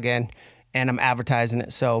whitetail again and I'm advertising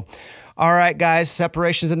it. So, all right, guys,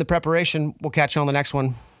 separations in the preparation. We'll catch you on the next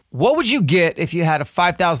one. What would you get if you had a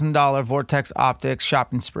 $5,000 Vortex Optics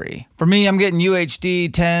shopping spree? For me, I'm getting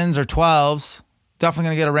UHD 10s or 12s. Definitely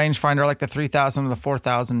going to get a rangefinder like the 3000 or the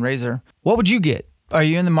 4000 Razor. What would you get? Are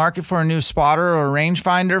you in the market for a new spotter or a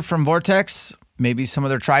rangefinder from Vortex? Maybe some of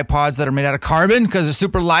their tripods that are made out of carbon because they're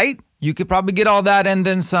super light? You could probably get all that and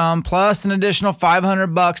then some, plus an additional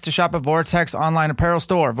 $500 to shop at Vortex online apparel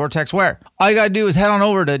store, Vortex Wear. All you got to do is head on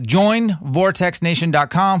over to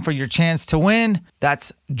joinvortexnation.com for your chance to win.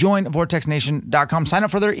 That's joinvortexnation.com. Sign up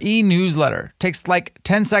for their e-newsletter. Takes like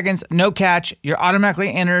 10 seconds, no catch. You're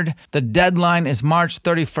automatically entered. The deadline is March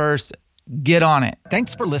 31st. Get on it.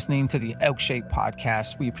 Thanks for listening to the Elk Shape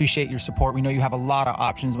Podcast. We appreciate your support. We know you have a lot of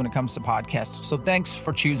options when it comes to podcasts, so thanks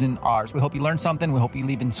for choosing ours. We hope you learned something. We hope you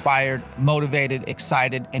leave inspired, motivated,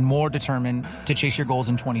 excited, and more determined to chase your goals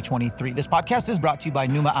in 2023. This podcast is brought to you by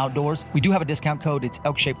Numa Outdoors. We do have a discount code. It's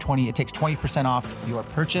ElkShape20. It takes 20% off your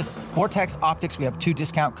purchase. Vortex Optics, we have 2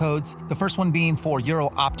 discount codes. The first one being for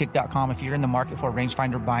EuroOptic.com. If you're in the market for a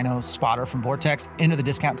rangefinder, bino, spotter from Vortex, enter the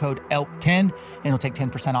discount code ELK10, and it'll take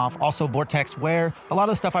 10% off. Also, Vortex Wear. A lot of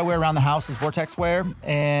the stuff I wear around the house is Vortex Wear,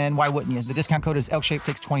 and why wouldn't you? The discount code is ElkShape,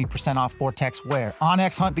 takes 20% off Vortex Wear.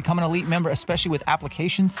 OnX Hunt, become an elite member, especially with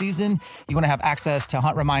application season. You want to have access to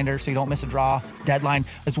hunt reminders so you don't miss a draw deadline,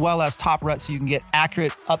 as well as Top Rut so you can get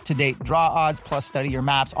accurate, up-to-date draw odds, plus study your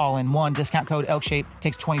maps all in one. Discount code ElkShape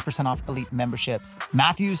takes 20% off elite memberships.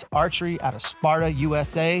 Matthews Archery out of Sparta,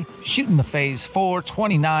 USA, shooting the phase 4,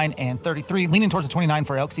 29 and 33, leaning towards the 29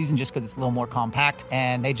 for elk season just because it's a little more compact,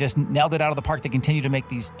 and they just nailed it out of the park. They continue to make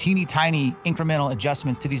these teeny tiny incremental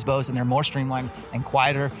adjustments to these bows, and they're more streamlined and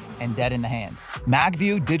quieter and dead in the hand.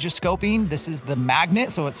 MagView Digiscoping. This is the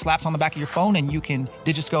magnet, so it slaps on the back of your phone and you can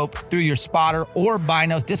digiscope through your spotter or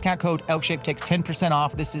binos. Discount code ElkShape takes 10%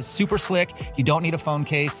 off. This is super slick. You don't need a phone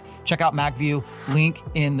case. Check out MagView. Link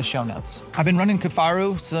in the show notes. I've been running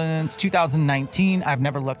Kifaru since 2019. I've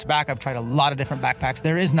never looked back. I've tried a lot of different backpacks.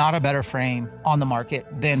 There is not a better frame on the market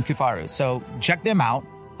than Kifaru, so check them out.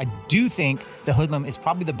 I do think the Hoodlum is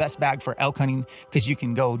probably the best bag for elk hunting because you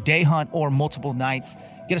can go day hunt or multiple nights.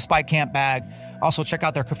 Get a spike camp bag. Also, check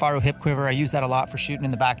out their Kifaru hip quiver. I use that a lot for shooting in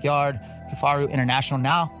the backyard. Kifaru International.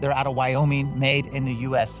 Now they're out of Wyoming, made in the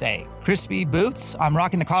USA. Crispy boots. I'm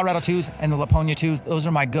rocking the Colorado 2s and the Laponia 2s. Those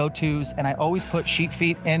are my go-tos, and I always put sheep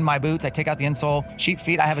feet in my boots. I take out the insole. Sheep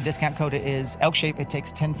feet, I have a discount code. It is Elk Shape. It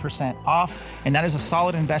takes 10% off, and that is a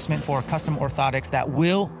solid investment for custom orthotics that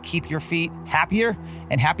will keep your feet happier,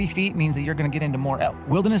 and happy feet means that you're going to get into more elk.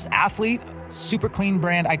 Wilderness Athlete, super clean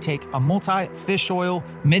brand. I take a multi-fish oil,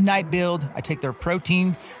 midnight build. I take their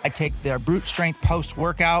protein. I take their brute strength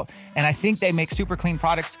post-workout, and I think they make super clean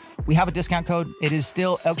products. We have a discount code. It is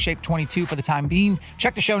still Elk Shape 22 for the time being.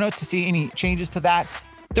 Check the show notes to see any changes to that.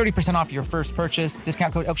 30% off your first purchase.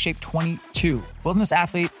 Discount code ElkShape22. Wilderness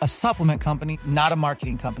Athlete, a supplement company, not a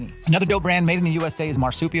marketing company. Another dope brand made in the USA is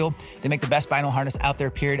Marsupial. They make the best bino harness out there,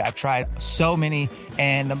 period. I've tried so many,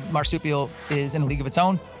 and the Marsupial is in a league of its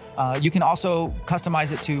own. You can also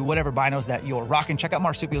customize it to whatever binos that you're rocking. Check out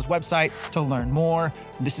Marsupial's website to learn more.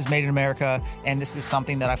 This is made in America, and this is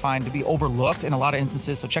something that I find to be overlooked in a lot of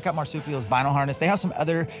instances. So check out Marsupial's bino harness. They have some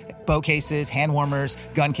other bow cases, hand warmers,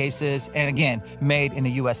 gun cases, and again, made in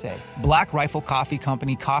the USA. Black Rifle Coffee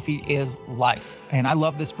Company. Coffee is life. And I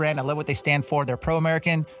love this brand. I love what they stand for. They're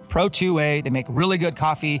pro-American, pro-2A. They make really good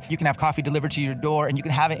coffee. You can have coffee delivered to your door, and you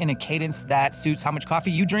can have it in a cadence that suits how much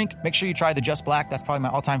coffee you drink. Make sure you try the Just Black. That's probably my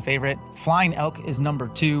all-time favorite. Flying Elk is number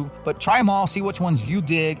 2, but try them all, see which ones you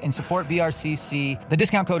dig, and support BRCC. The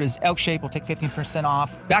discount code is ElkShape. We'll take 15%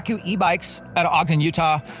 off. Baku e-bikes out of Ogden,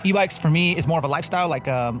 Utah. E-bikes for me is more of a lifestyle. Like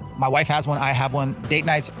my wife has one, I have one. Date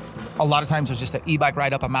nights, a lot of times there's just an e-bike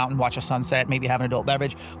ride up a mountain, watch a sunset, maybe have an adult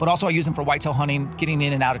beverage. But also I use them for whitetail hunting, getting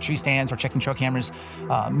in and out of tree stands or checking trail cameras.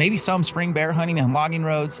 Maybe some spring bear hunting and logging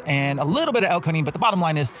roads, and a little bit of elk hunting. But the bottom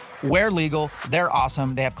line is, where legal, they're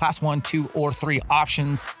awesome. They have class 1, 2, or 3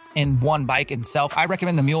 options in one bike itself. I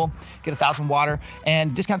recommend the Mule. Get 1,000 water,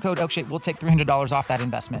 and discount code ElkShape will take $300 off that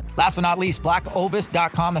investment. Last but not least,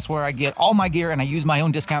 blackovis.com. That's where I get all my gear, and I use my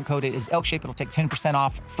own discount code. It is ElkShape. It'll take 10%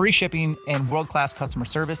 off, free shipping, and world-class customer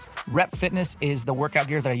service. Rep Fitness is the workout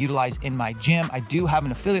gear that I utilize in my gym. I do have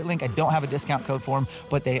an affiliate link. I don't have a discount code for them,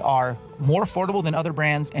 but they are more affordable than other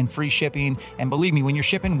brands and free shipping. And believe me, when you're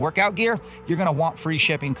shipping workout gear, you're going to want free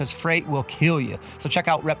shipping because freight will kill you. So check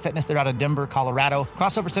out Rep Fitness. They're out of Denver, Colorado.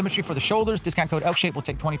 Crossover Symmetry for the shoulders. Discount code ElkShape will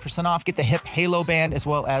take 20% off. Get the hip halo band as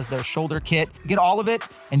well as their shoulder kit. Get all of it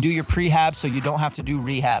and do your prehab so you don't have to do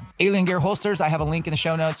rehab. Alien Gear holsters. I have a link in the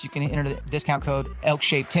show notes. You can enter the discount code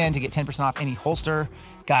ElkShape10 to get 10% off any holster.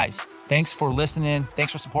 Guys, thanks for listening.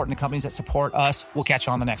 Thanks for supporting the companies that support us. We'll catch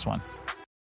you on the next one.